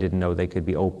ways that I didn't know they could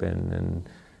be open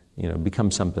and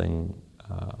become something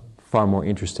far more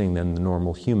interesting than the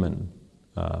normal human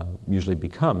usually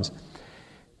becomes.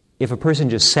 If a person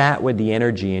just sat with the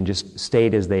energy and just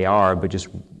stayed as they are, but just,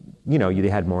 they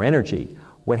had more energy,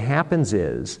 what happens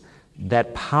is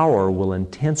that power will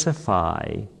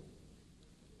intensify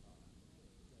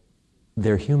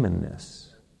their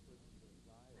humanness.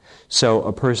 So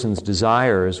a person's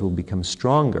desires will become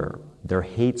stronger, their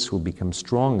hates will become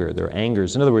stronger, their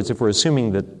angers. In other words, if we're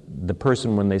assuming that the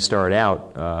person when they start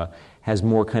out has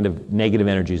more kind of negative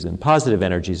energies than positive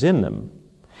energies in them,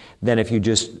 then if you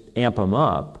just amp them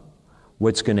up,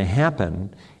 what's going to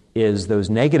happen is those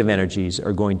negative energies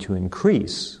are going to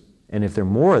increase. And if there are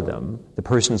more of them, the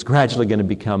person is gradually going to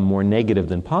become more negative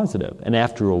than positive. And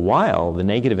after a while, the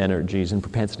negative energies and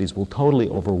propensities will totally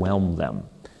overwhelm them.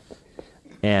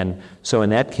 And so in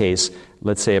that case,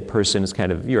 let's say a person is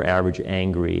kind of your average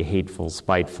angry, hateful,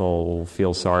 spiteful,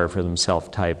 feel sorry for themselves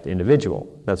type individual.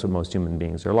 That's what most human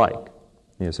beings are like.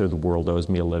 Sort of the world owes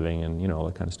me a living and all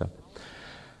that kind of stuff.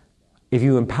 If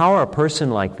you empower a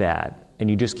person like that, and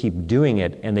you just keep doing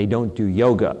it, and they don't do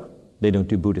yoga, they don't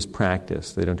do Buddhist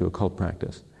practice, they don't do occult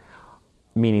practice,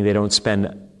 meaning they don't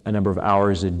spend a number of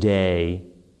hours a day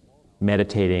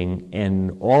meditating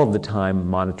and all of the time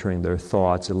monitoring their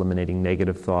thoughts, eliminating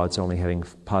negative thoughts, only having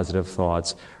positive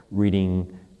thoughts,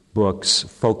 reading books,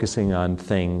 focusing on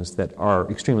things that are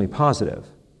extremely positive.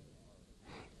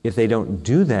 If they don't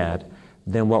do that,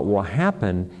 then what will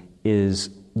happen is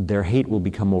their hate will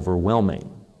become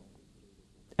overwhelming.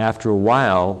 After a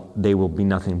while, they will be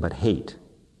nothing but hate.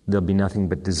 There'll be nothing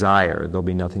but desire. There'll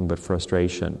be nothing but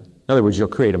frustration. In other words, you'll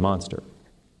create a monster.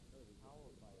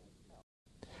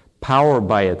 Power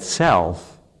by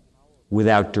itself,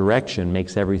 without direction,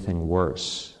 makes everything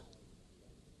worse.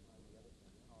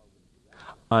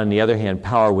 On the other hand,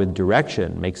 power with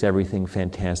direction makes everything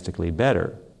fantastically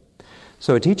better.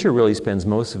 So a teacher really spends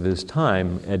most of his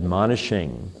time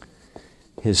admonishing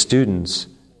his students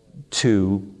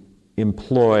to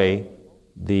employ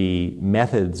the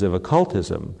methods of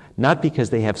occultism, not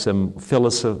because they have some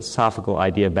philosophical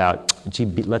idea about, gee,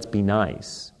 let's be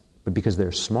nice, but because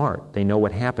they're smart. They know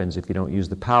what happens if you don't use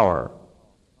the power.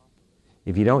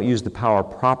 If you don't use the power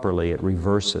properly, it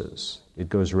reverses. It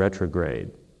goes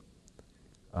retrograde.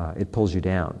 It pulls you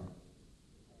down.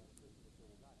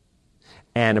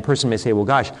 And a person may say, well,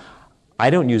 gosh, I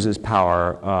don't use this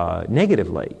power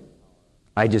negatively.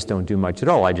 I just don't do much at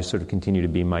all. I just sort of continue to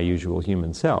be my usual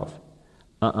human self.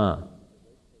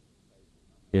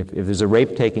 If there's a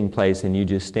rape taking place and you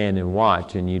just stand and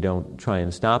watch and you don't try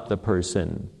and stop the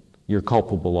person, you're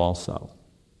culpable also.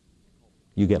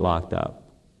 You get locked up,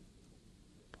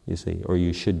 you see, or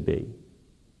you should be.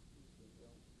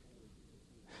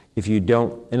 If you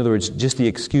don't, in other words, just the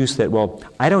excuse that, well,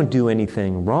 I don't do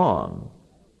anything wrong,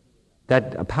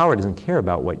 that a power doesn't care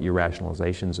about what your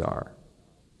rationalizations are.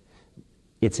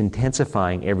 it's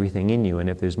intensifying everything in you, and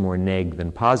if there's more neg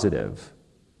than positive,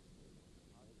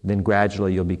 then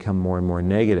gradually you'll become more and more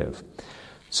negative.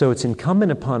 So it's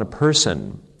incumbent upon a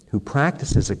person who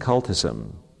practices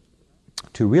occultism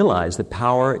to realize that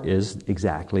power is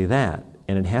exactly that,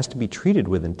 and it has to be treated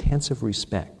with intensive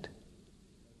respect.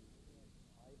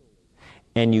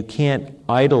 And you can't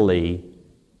idly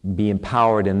be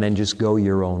empowered and then just go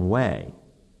your own way.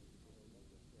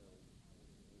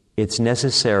 It's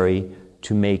necessary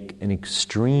to make an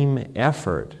extreme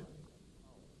effort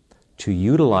to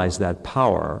utilize that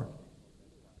power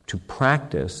to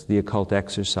practice the occult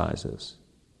exercises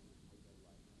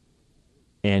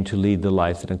and to lead the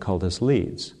life that an occultist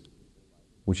leads,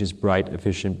 which is bright,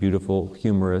 efficient, beautiful,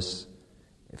 humorous,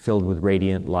 filled with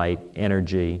radiant light,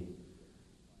 energy,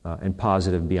 and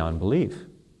positive beyond belief.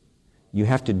 You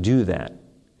have to do that.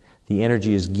 The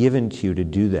energy is given to you to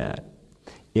do that.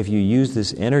 If you use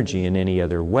this energy in any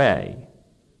other way,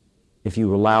 if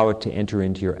you allow it to enter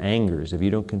into your angers, if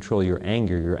you don't control your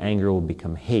anger will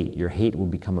become hate. Your hate will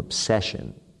become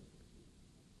obsession.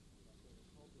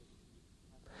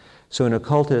 So an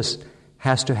occultist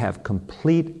has to have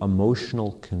complete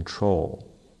emotional control.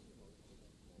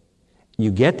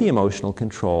 You get the emotional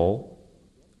control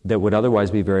that would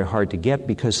otherwise be very hard to get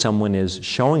because someone is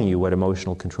showing you what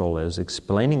emotional control is,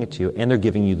 explaining it to you, and they're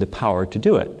giving you the power to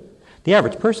do it. The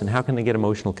average person, how can they get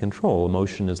emotional control?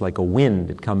 Emotion is like a wind.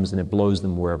 It comes and it blows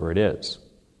them wherever it is.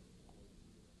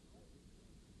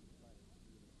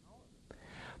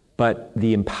 But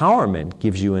the empowerment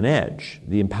gives you an edge.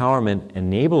 The empowerment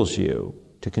enables you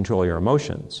to control your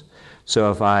emotions.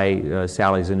 So if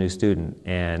Sally's a new student,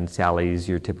 and Sally's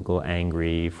your typical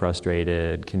angry,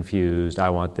 frustrated, confused,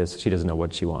 I want this, she doesn't know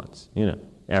what she wants.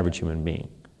 Average human being.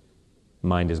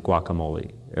 Mind is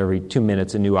guacamole. Every 2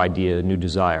 minutes, a new idea, a new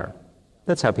desire.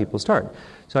 That's how people start.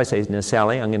 So I say, now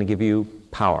Sally, I'm going to give you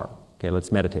power. Okay,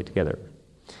 let's meditate together.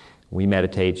 We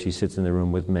meditate, she sits in the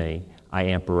room with me, I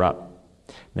amp her up.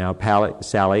 Now,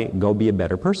 Sally, go be a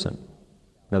better person.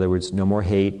 In other words, no more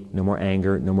hate, no more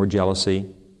anger, no more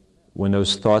jealousy. When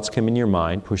those thoughts come in your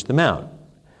mind, push them out.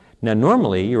 Now,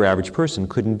 normally, your average person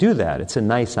couldn't do that. It's a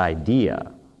nice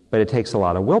idea, but it takes a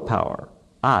lot of willpower.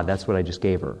 That's what I just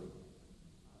gave her.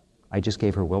 I just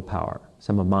gave her willpower,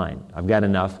 some of mine. I've got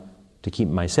enough to keep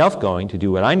myself going, to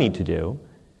do what I need to do.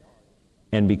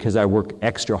 And because I work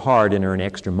extra hard and earn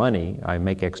extra money, I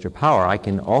make extra power, I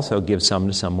can also give some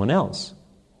to someone else.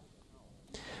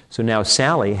 So now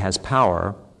Sally has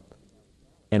power,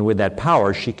 and with that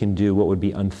power, she can do what would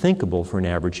be unthinkable for an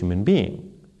average human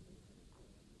being.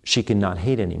 She can not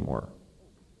hate anymore.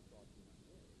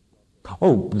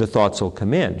 The thoughts will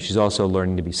come in. She's also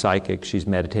learning to be psychic. She's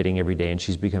meditating every day, and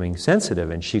she's becoming sensitive,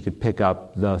 and she could pick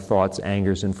up the thoughts,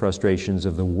 angers, and frustrations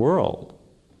of the world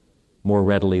more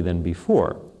readily than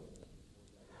before.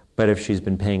 But if she's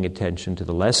been paying attention to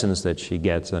the lessons that she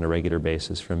gets on a regular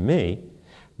basis from me,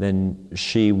 then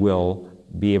she will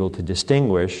be able to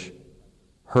distinguish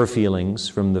her feelings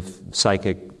from the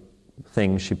psychic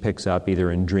things she picks up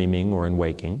either in dreaming or in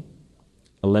waking,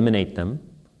 eliminate them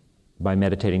by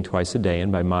meditating twice a day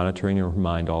and by monitoring her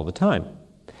mind all the time.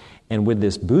 And with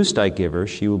this boost I give her,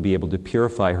 she will be able to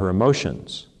purify her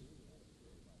emotions.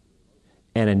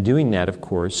 And in doing that, of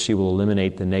course, she will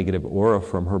eliminate the negative aura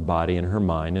from her body and her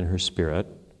mind and her spirit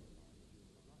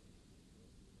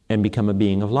and become a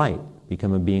being of light,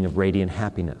 become a being of radiant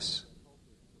happiness.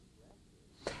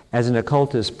 As an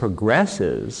occultist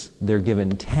progresses, they're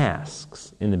given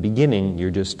tasks. In the beginning,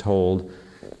 you're just told,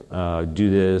 do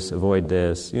this, avoid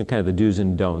this, kind of the do's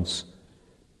and don'ts.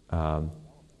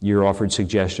 You're offered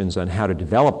suggestions on how to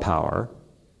develop power.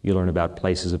 You learn about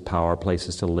places of power,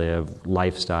 places to live,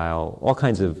 lifestyle, all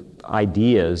kinds of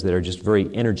ideas that are just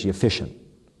very energy efficient.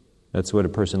 That's what a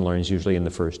person learns usually in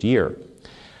the first year.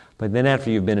 But then after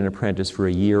you've been an apprentice for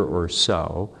a year or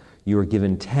so, you are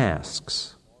given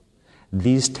tasks.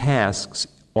 These tasks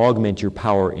augment your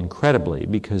power incredibly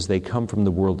because they come from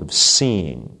the world of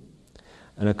seeing.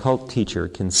 An occult teacher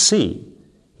can see.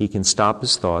 He can stop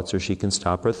his thoughts, or she can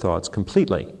stop her thoughts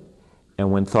completely.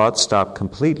 And when thoughts stop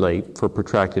completely for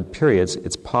protracted periods,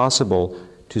 it's possible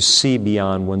to see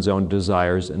beyond one's own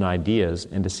desires and ideas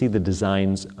and to see the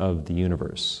designs of the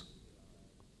universe.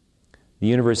 The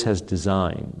universe has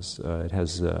designs. It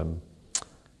has,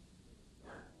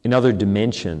 in other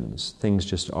dimensions, things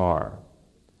just are.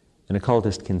 An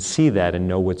occultist can see that and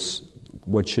know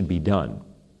what should be done.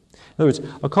 In other words,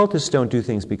 occultists don't do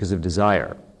things because of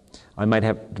desire. I might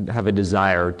have a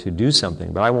desire to do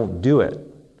something, but I won't do it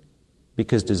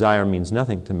because desire means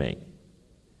nothing to me.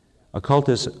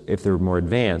 Occultists, if they're more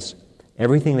advanced,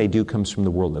 everything they do comes from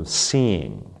the world of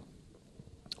seeing.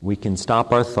 we can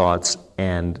stop our thoughts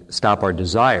and stop our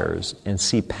desires and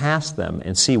see past them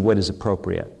and see what is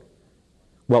appropriate,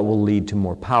 what will lead to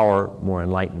more power, more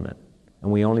enlightenment.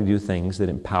 And we only do things that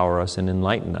empower us and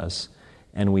enlighten us,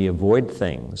 and we avoid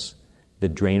things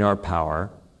that drain our power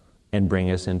and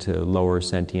bring us into lower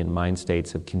sentient mind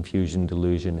states of confusion,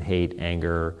 delusion, hate,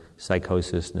 anger,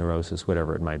 psychosis, neurosis,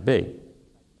 whatever it might be.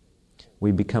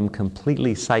 We become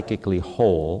completely psychically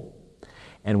whole,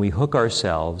 and we hook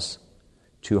ourselves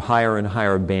to higher and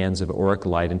higher bands of auric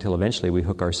light until eventually we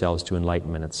hook ourselves to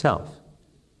enlightenment itself.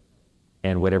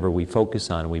 And whatever we focus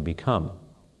on, we become.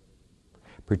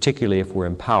 Particularly if we're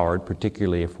empowered,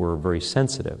 particularly if we're very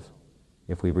sensitive,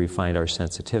 if we've refined our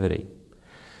sensitivity.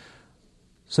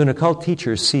 So an occult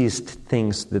teacher sees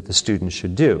things that the students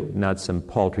should do, not some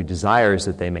paltry desires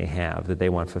that they may have that they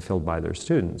want fulfilled by their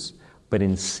students, but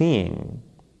in seeing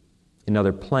in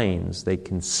other planes, they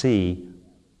can see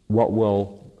what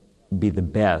will be the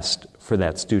best for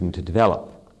that student to develop.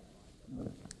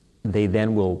 They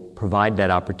then will provide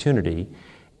that opportunity,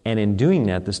 and in doing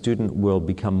that, the student will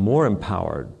become more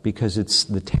empowered because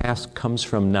the task comes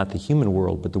from not the human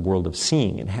world, but the world of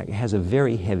seeing. It has a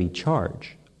very heavy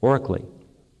charge, aurically.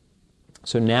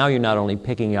 So now you're not only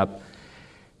picking up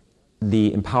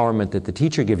the empowerment that the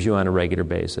teacher gives you on a regular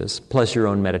basis, plus your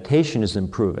own meditation is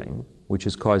improving, which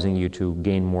is causing you to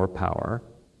gain more power,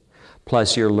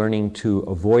 plus you're learning to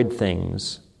avoid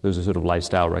things, those are sort of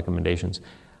lifestyle recommendations,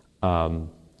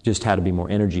 just how to be more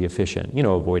energy efficient,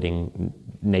 avoiding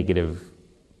negative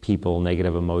people,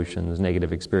 negative emotions,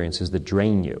 negative experiences that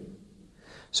drain you.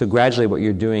 So gradually what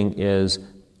you're doing is,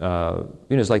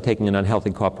 it's like taking an unhealthy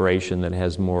corporation that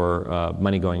has more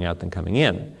money going out than coming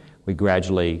in. We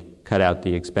gradually cut out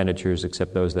the expenditures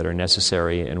except those that are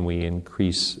necessary, and we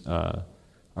increase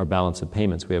our balance of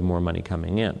payments. We have more money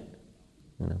coming in.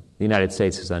 The United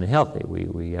States is unhealthy.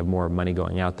 We have more money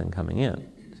going out than coming in.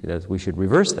 We should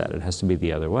reverse that. It has to be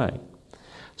the other way.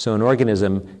 So an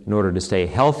organism, in order to stay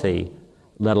healthy,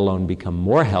 let alone become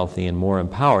more healthy and more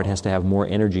empowered, has to have more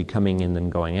energy coming in than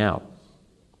going out.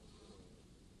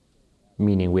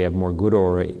 Meaning we have more good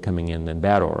aura coming in than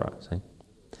bad aura. See?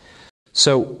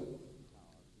 So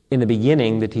in the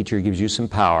beginning, the teacher gives you some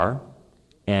power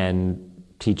and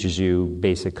teaches you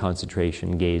basic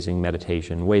concentration, gazing,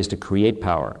 meditation, ways to create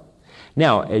power.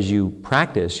 Now, as you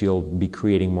practice, you'll be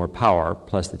creating more power,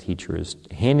 plus the teacher is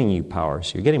handing you power,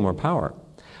 so you're getting more power.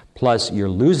 Plus, you're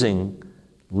losing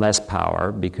less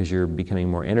power because you're becoming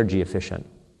more energy efficient.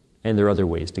 And there are other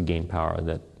ways to gain power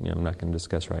that I'm not going to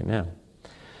discuss right now.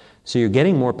 So you're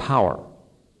getting more power.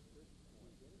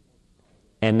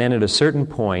 And then at a certain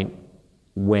point,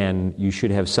 when you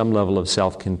should have some level of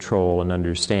self-control and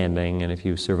understanding, and if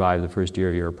you survive the first year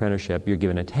of your apprenticeship, you're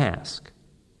given a task.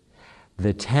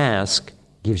 The task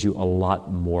gives you a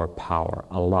lot more power,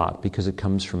 a lot, because it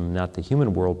comes from not the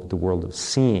human world, but the world of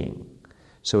seeing.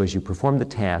 So as you perform the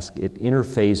task, it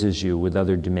interfaces you with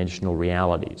other dimensional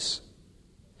realities.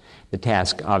 The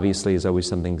task, obviously, is always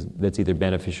something that's either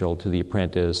beneficial to the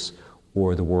apprentice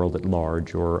or the world at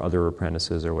large or other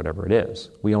apprentices or whatever it is.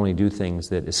 We only do things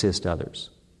that assist others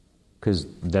because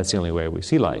that's the only way we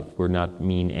see life. We're not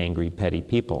mean, angry, petty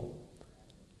people.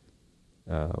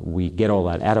 We get all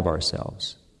that out of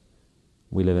ourselves.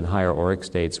 We live in higher auric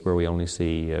states where we only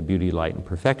see beauty, light, and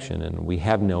perfection, and we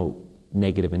have no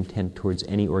negative intent towards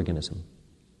any organism.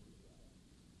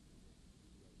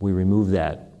 We remove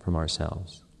that from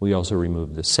ourselves. We also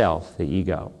remove the self, the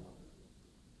ego.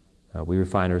 We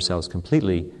refine ourselves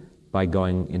completely by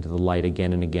going into the light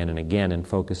again and again and again and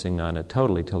focusing on it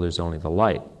totally till there's only the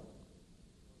light.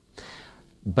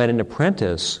 But an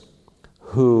apprentice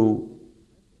who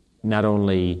not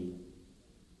only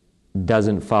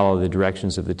doesn't follow the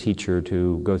directions of the teacher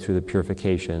to go through the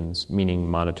purifications, meaning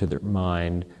monitor their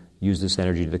mind, use this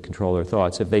energy to control their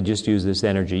thoughts. If they just use this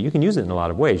energy, you can use it in a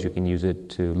lot of ways. You can use it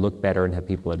to look better and have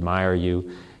people admire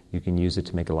you. You can use it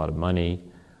to make a lot of money.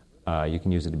 You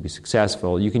can use it to be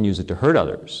successful. You can use it to hurt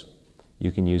others.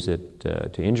 You can use it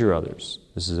to injure others.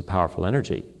 This is a powerful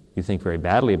energy. You think very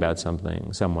badly about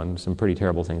someone, some pretty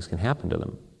terrible things can happen to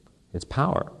them. It's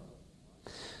power.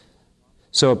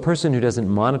 So a person who doesn't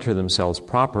monitor themselves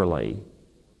properly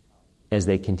as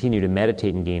they continue to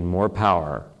meditate and gain more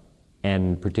power,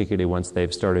 and particularly once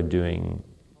they've started doing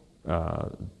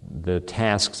the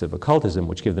tasks of occultism,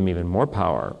 which give them even more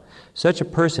power, such a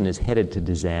person is headed to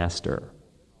disaster.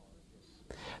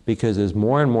 Because as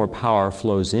more and more power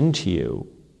flows into you,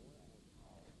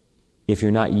 if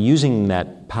you're not using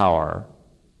that power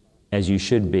as you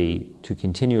should be to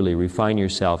continually refine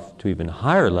yourself to even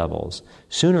higher levels,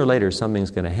 sooner or later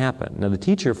something's going to happen. Now the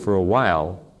teacher for a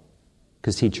while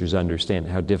because teachers understand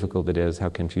how difficult it is, how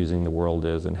confusing the world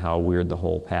is, and how weird the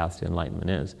whole path to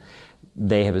enlightenment is.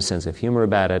 They have a sense of humor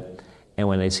about it, and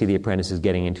when they see the apprentices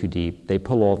getting in too deep, they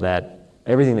pull all that,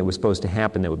 everything that was supposed to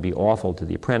happen that would be awful to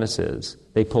the apprentices,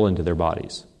 they pull into their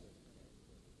bodies.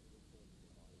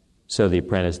 So the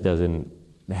apprentice doesn't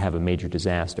have a major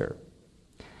disaster.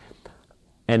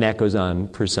 And that goes on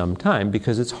for some time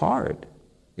because it's hard.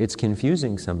 It's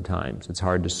confusing sometimes. It's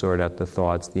hard to sort out the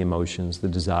thoughts, the emotions, the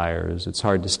desires. It's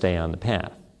hard to stay on the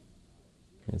path.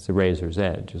 It's a razor's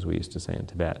edge, as we used to say in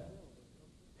Tibet.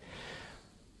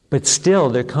 But still,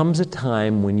 there comes a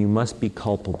time when you must be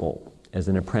culpable as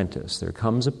an apprentice. There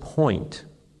comes a point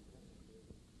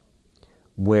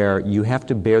where you have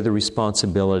to bear the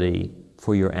responsibility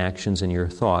for your actions and your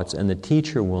thoughts, and the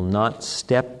teacher will not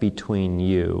step between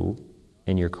you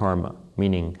and your karma,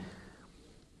 meaning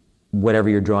whatever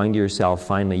you're drawing to yourself,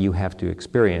 finally you have to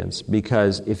experience,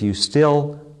 because if you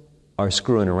still are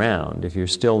screwing around, if you're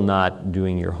still not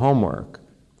doing your homework,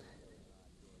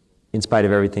 in spite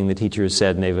of everything the teacher has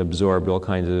said, and they've absorbed all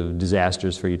kinds of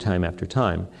disasters for you time after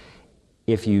time,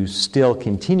 if you still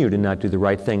continue to not do the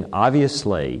right thing,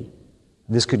 obviously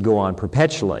this could go on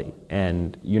perpetually,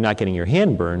 and you're not getting your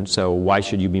hand burned, so why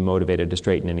should you be motivated to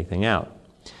straighten anything out?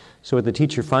 So what the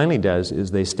teacher finally does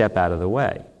is they step out of the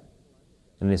way.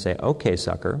 And they say, okay,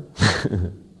 sucker,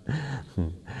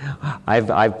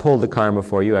 I've pulled the karma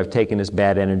for you, I've taken this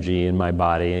bad energy in my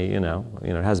body, you know,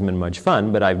 it hasn't been much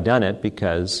fun, but I've done it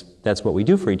because that's what we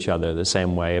do for each other, the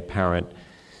same way a parent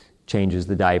changes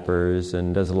the diapers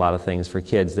and does a lot of things for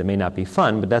kids that may not be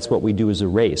fun, but that's what we do as a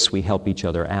race. We help each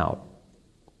other out.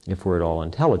 If we're at all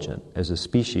intelligent, as a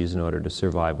species, in order to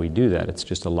survive, we do that. It's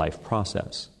just a life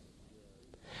process.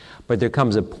 But there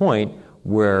comes a point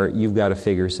where you've got to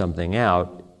figure something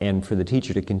out, and for the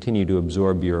teacher to continue to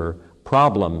absorb your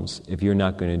problems, if you're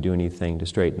not going to do anything to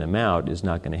straighten them out, is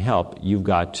not going to help. You've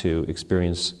got to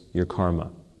experience your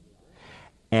karma.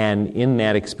 And in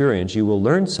that experience, you will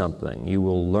learn something. You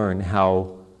will learn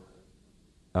how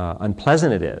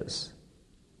unpleasant it is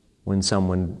when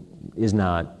someone is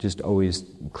not just always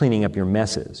cleaning up your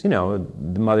messes. You know,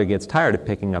 the mother gets tired of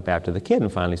picking up after the kid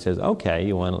and finally says, okay,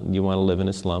 you want to live in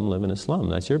a slum, live in a slum.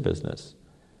 That's your business.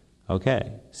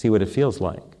 Okay, see what it feels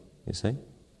like, you see?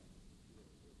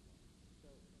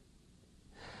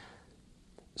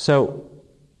 So,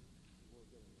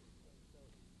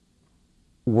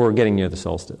 we're getting near the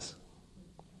solstice.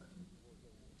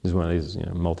 This is one of these,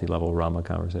 multi-level Rama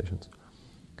conversations.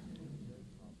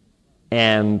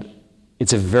 And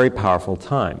it's a very powerful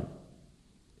time.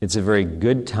 It's a very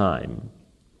good time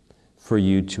for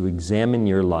you to examine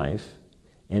your life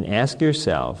and ask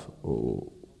yourself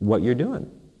what you're doing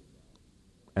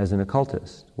as an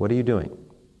occultist. What are you doing?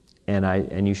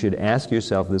 And you should ask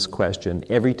yourself this question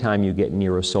every time you get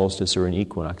near a solstice or an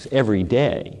equinox, every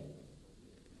day.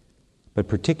 But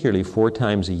particularly 4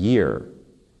 times a year,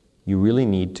 you really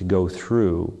need to go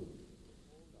through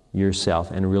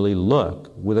yourself and really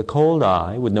look with a cold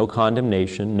eye, with no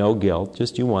condemnation, no guilt,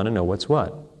 just you want to know what's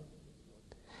what.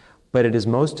 But it is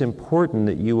most important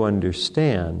that you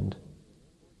understand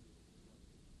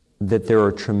that there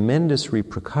are tremendous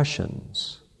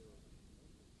repercussions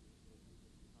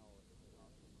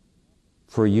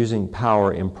for using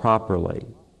power improperly.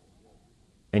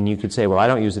 And you could say, well, I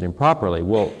don't use it improperly.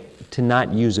 Well, to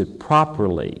not use it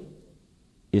properly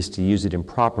is to use it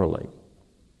improperly.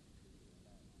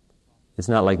 It's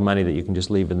not like money that you can just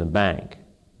leave in the bank.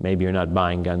 Maybe you're not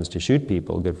buying guns to shoot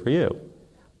people, good for you.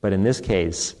 But in this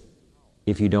case,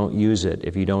 if you don't use it,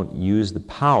 if you don't use the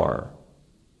power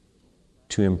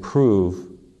to improve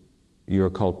your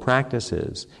occult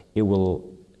practices, it will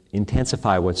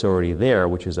intensify what's already there,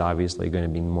 which is obviously going to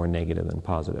be more negative than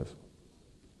positive.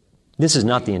 This is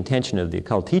not the intention of the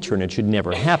occult teacher, and it should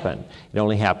never happen. It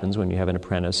only happens when you have an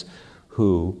apprentice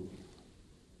who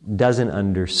doesn't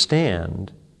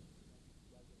understand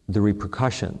the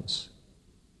repercussions.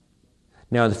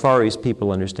 Now, the Far East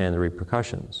people understand the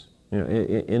repercussions.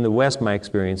 In the West, my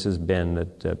experience has been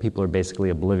that people are basically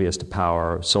oblivious to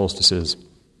power, solstices,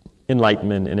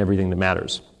 enlightenment, and everything that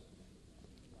matters.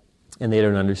 And they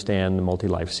don't understand the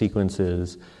multi-life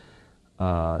sequences. They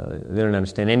don't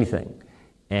understand anything.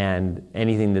 And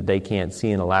anything that they can't see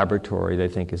in a laboratory they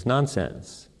think is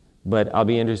nonsense. But I'll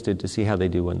be interested to see how they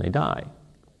do when they die.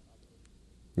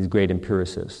 These great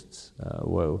empiricists.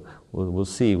 We'll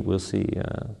see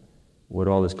what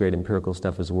all this great empirical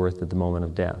stuff is worth at the moment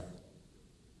of death.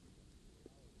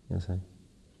 You see?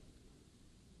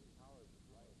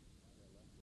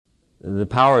 The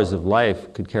powers of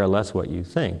life could care less what you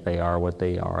think. They are what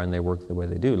they are, and they work the way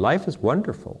they do. Life is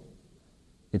wonderful.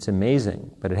 It's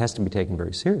amazing, but it has to be taken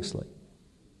very seriously.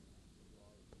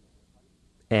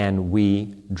 And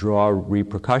we draw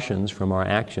repercussions from our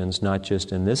actions, not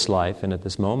just in this life and at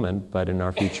this moment, but in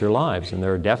our future lives. And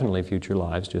there are definitely future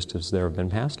lives, just as there have been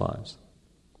past lives.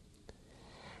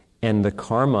 And the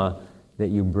karma that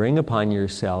you bring upon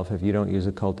yourself if you don't use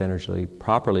occult energy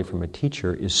properly from a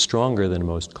teacher is stronger than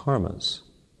most karmas.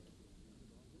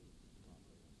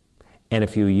 And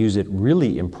if you use it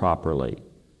really improperly,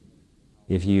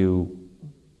 if you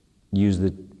use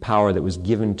the power that was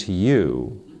given to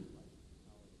you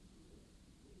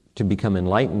to become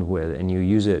enlightened with, and you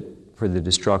use it for the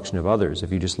destruction of others,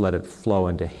 if you just let it flow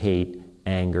into hate,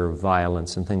 anger,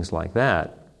 violence, and things like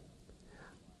that,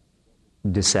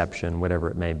 deception, whatever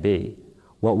it may be,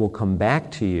 what will come back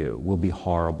to you will be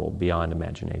horrible beyond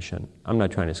imagination. I'm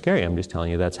not trying to scare you, I'm just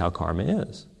telling you that's how karma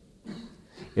is.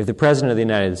 If the President of the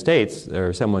United States,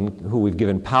 or someone who we've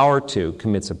given power to,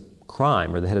 commits a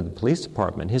crime, or the head of the police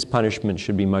department, his punishment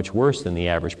should be much worse than the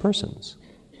average person's,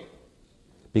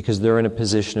 because they're in a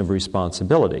position of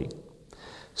responsibility.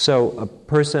 So a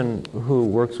person who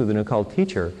works with an occult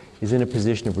teacher is in a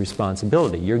position of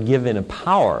responsibility. You're given a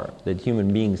power that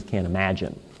human beings can't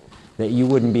imagine, that you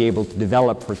wouldn't be able to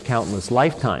develop for countless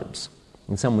lifetimes.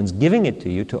 And someone's giving it to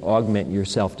you to augment your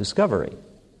self-discovery.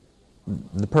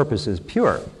 The purpose is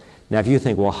pure. Now if you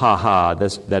think, well,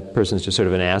 that person's just sort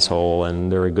of an asshole and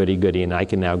they're a goody-goody and I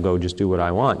can now go just do what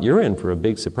I want, you're in for a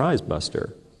big surprise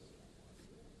buster.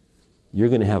 You're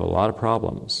going to have a lot of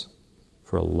problems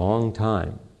for a long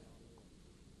time.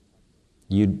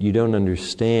 You don't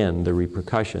understand the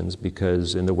repercussions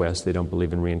because in the West they don't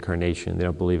believe in reincarnation, they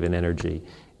don't believe in energy.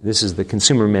 This is the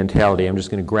consumer mentality. I'm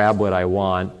just going to grab what I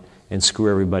want and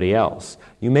screw everybody else.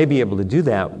 You may be able to do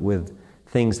that with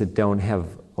things that don't have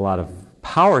a lot of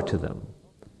power to them.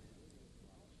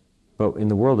 But in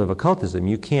the world of occultism,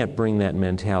 you can't bring that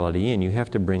mentality in. You have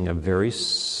to bring a very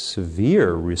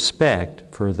severe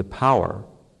respect for the power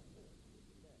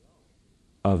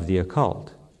of the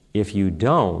occult. If you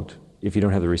don't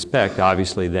have the respect,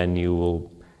 obviously then you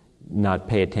will not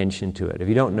pay attention to it. If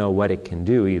you don't know what it can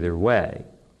do either way,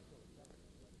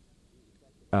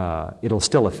 it'll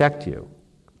still affect you.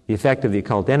 The effect of the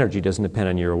occult energy doesn't depend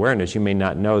on your awareness. You may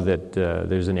not know that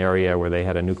there's an area where they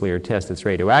had a nuclear test that's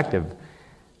radioactive,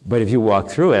 but if you walk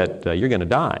through it, you're going to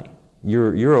die.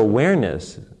 Your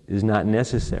awareness is not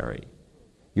necessary.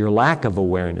 Your lack of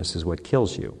awareness is what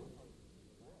kills you.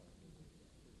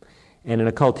 And an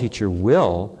occult teacher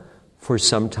will, for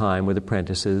some time with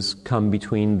apprentices, come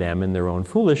between them and their own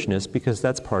foolishness because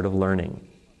that's part of learning.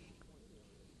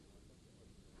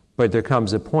 But there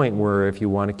comes a point where if you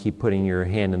want to keep putting your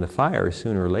hand in the fire,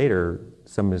 sooner or later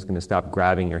somebody's going to stop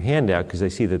grabbing your hand out because they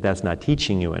see that that's not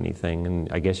teaching you anything, and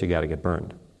I guess you got to get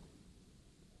burned.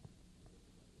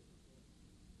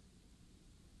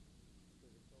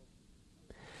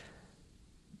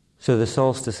 So the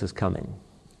solstice is coming.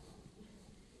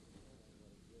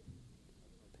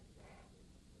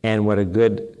 And what a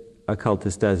good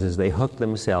occultist does is they hook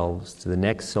themselves to the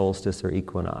next solstice or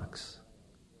equinox,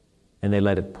 and they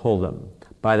let it pull them.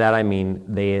 By that I mean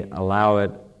they allow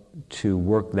it to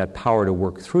work, that power to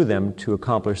work through them to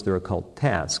accomplish their occult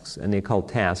tasks. And the occult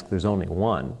task, there's only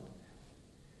one,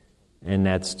 and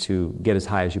that's to get as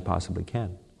high as you possibly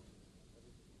can.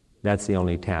 That's the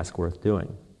only task worth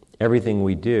doing. Everything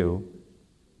we do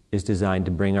is designed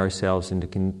to bring ourselves into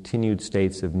continued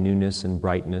states of newness and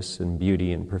brightness and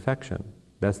beauty and perfection.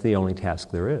 That's the only task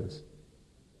there is.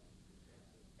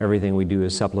 Everything we do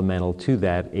is supplemental to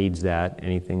that, aids that.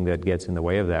 Anything that gets in the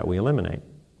way of that, we eliminate.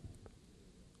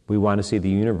 We want to see the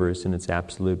universe in its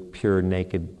absolute, pure,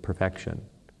 naked perfection.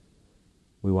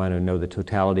 We want to know the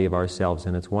totality of ourselves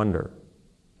and its wonder.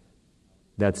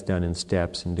 That's done in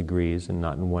steps and degrees and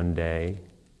not in one day.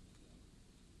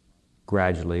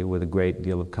 Gradually, with a great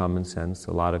deal of common sense,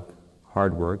 a lot of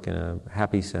hard work, and a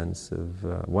happy sense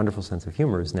of, wonderful sense of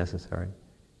humor is necessary.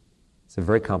 It's a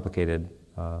very complicated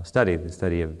study, the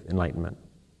study of enlightenment,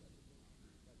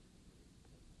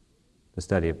 the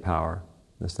study of power,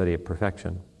 the study of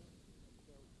perfection.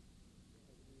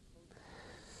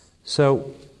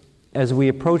 So, as we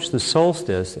approach the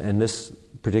solstice, and this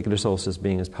particular solstice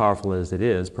being as powerful as it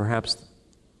is, perhaps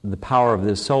the power of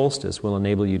this solstice will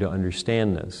enable you to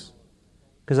understand this.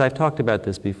 Because I've talked about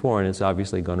this before, and it's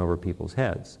obviously gone over people's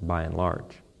heads, by and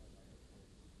large.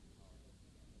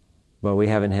 But we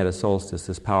haven't had a solstice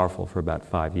this powerful for about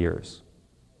 5 years,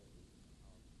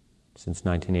 since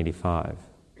 1985.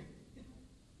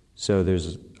 So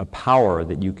there's a power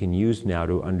that you can use now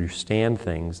to understand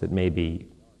things that may be,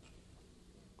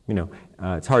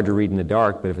 it's hard to read in the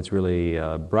dark, but if it's really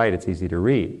bright, it's easy to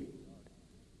read.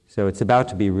 So it's about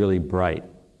to be really bright.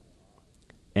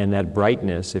 And that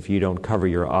brightness, if you don't cover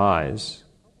your eyes,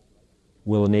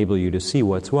 will enable you to see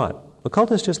what's what.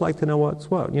 Occultists just like to know what's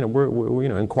what.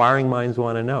 We're inquiring minds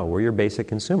want to know. We're your basic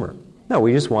consumer. No,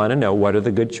 we just want to know what are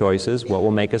the good choices, what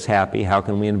will make us happy, how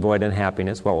can we avoid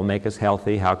unhappiness, what will make us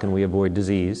healthy, how can we avoid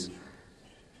disease,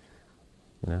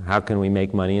 how can we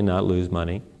make money and not lose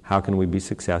money, how can we be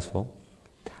successful.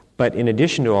 But in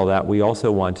addition to all that, we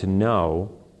also want to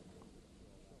know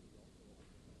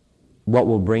what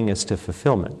will bring us to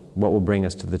fulfillment, what will bring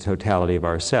us to the totality of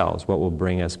ourselves, what will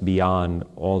bring us beyond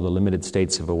all the limited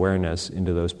states of awareness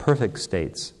into those perfect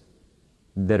states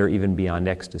that are even beyond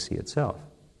ecstasy itself.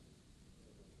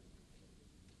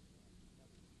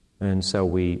 And so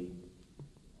we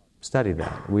study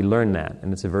that, we learn that,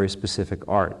 and it's a very specific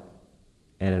art,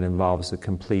 and it involves the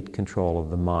complete control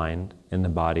of the mind and the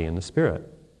body and the spirit.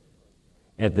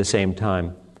 At the same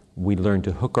time, we learn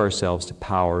to hook ourselves to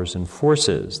powers and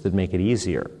forces that make it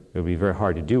easier. It would be very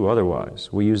hard to do otherwise.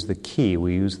 We use the ki,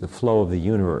 we use the flow of the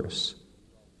universe.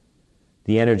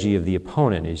 The energy of the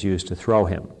opponent is used to throw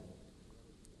him.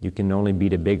 You can only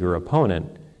beat a bigger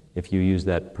opponent if you use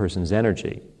that person's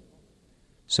energy.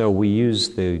 So we use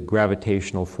the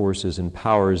gravitational forces and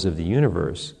powers of the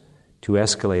universe to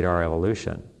escalate our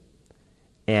evolution.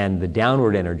 And the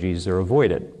downward energies are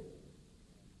avoided.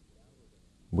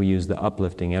 We use the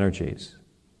uplifting energies.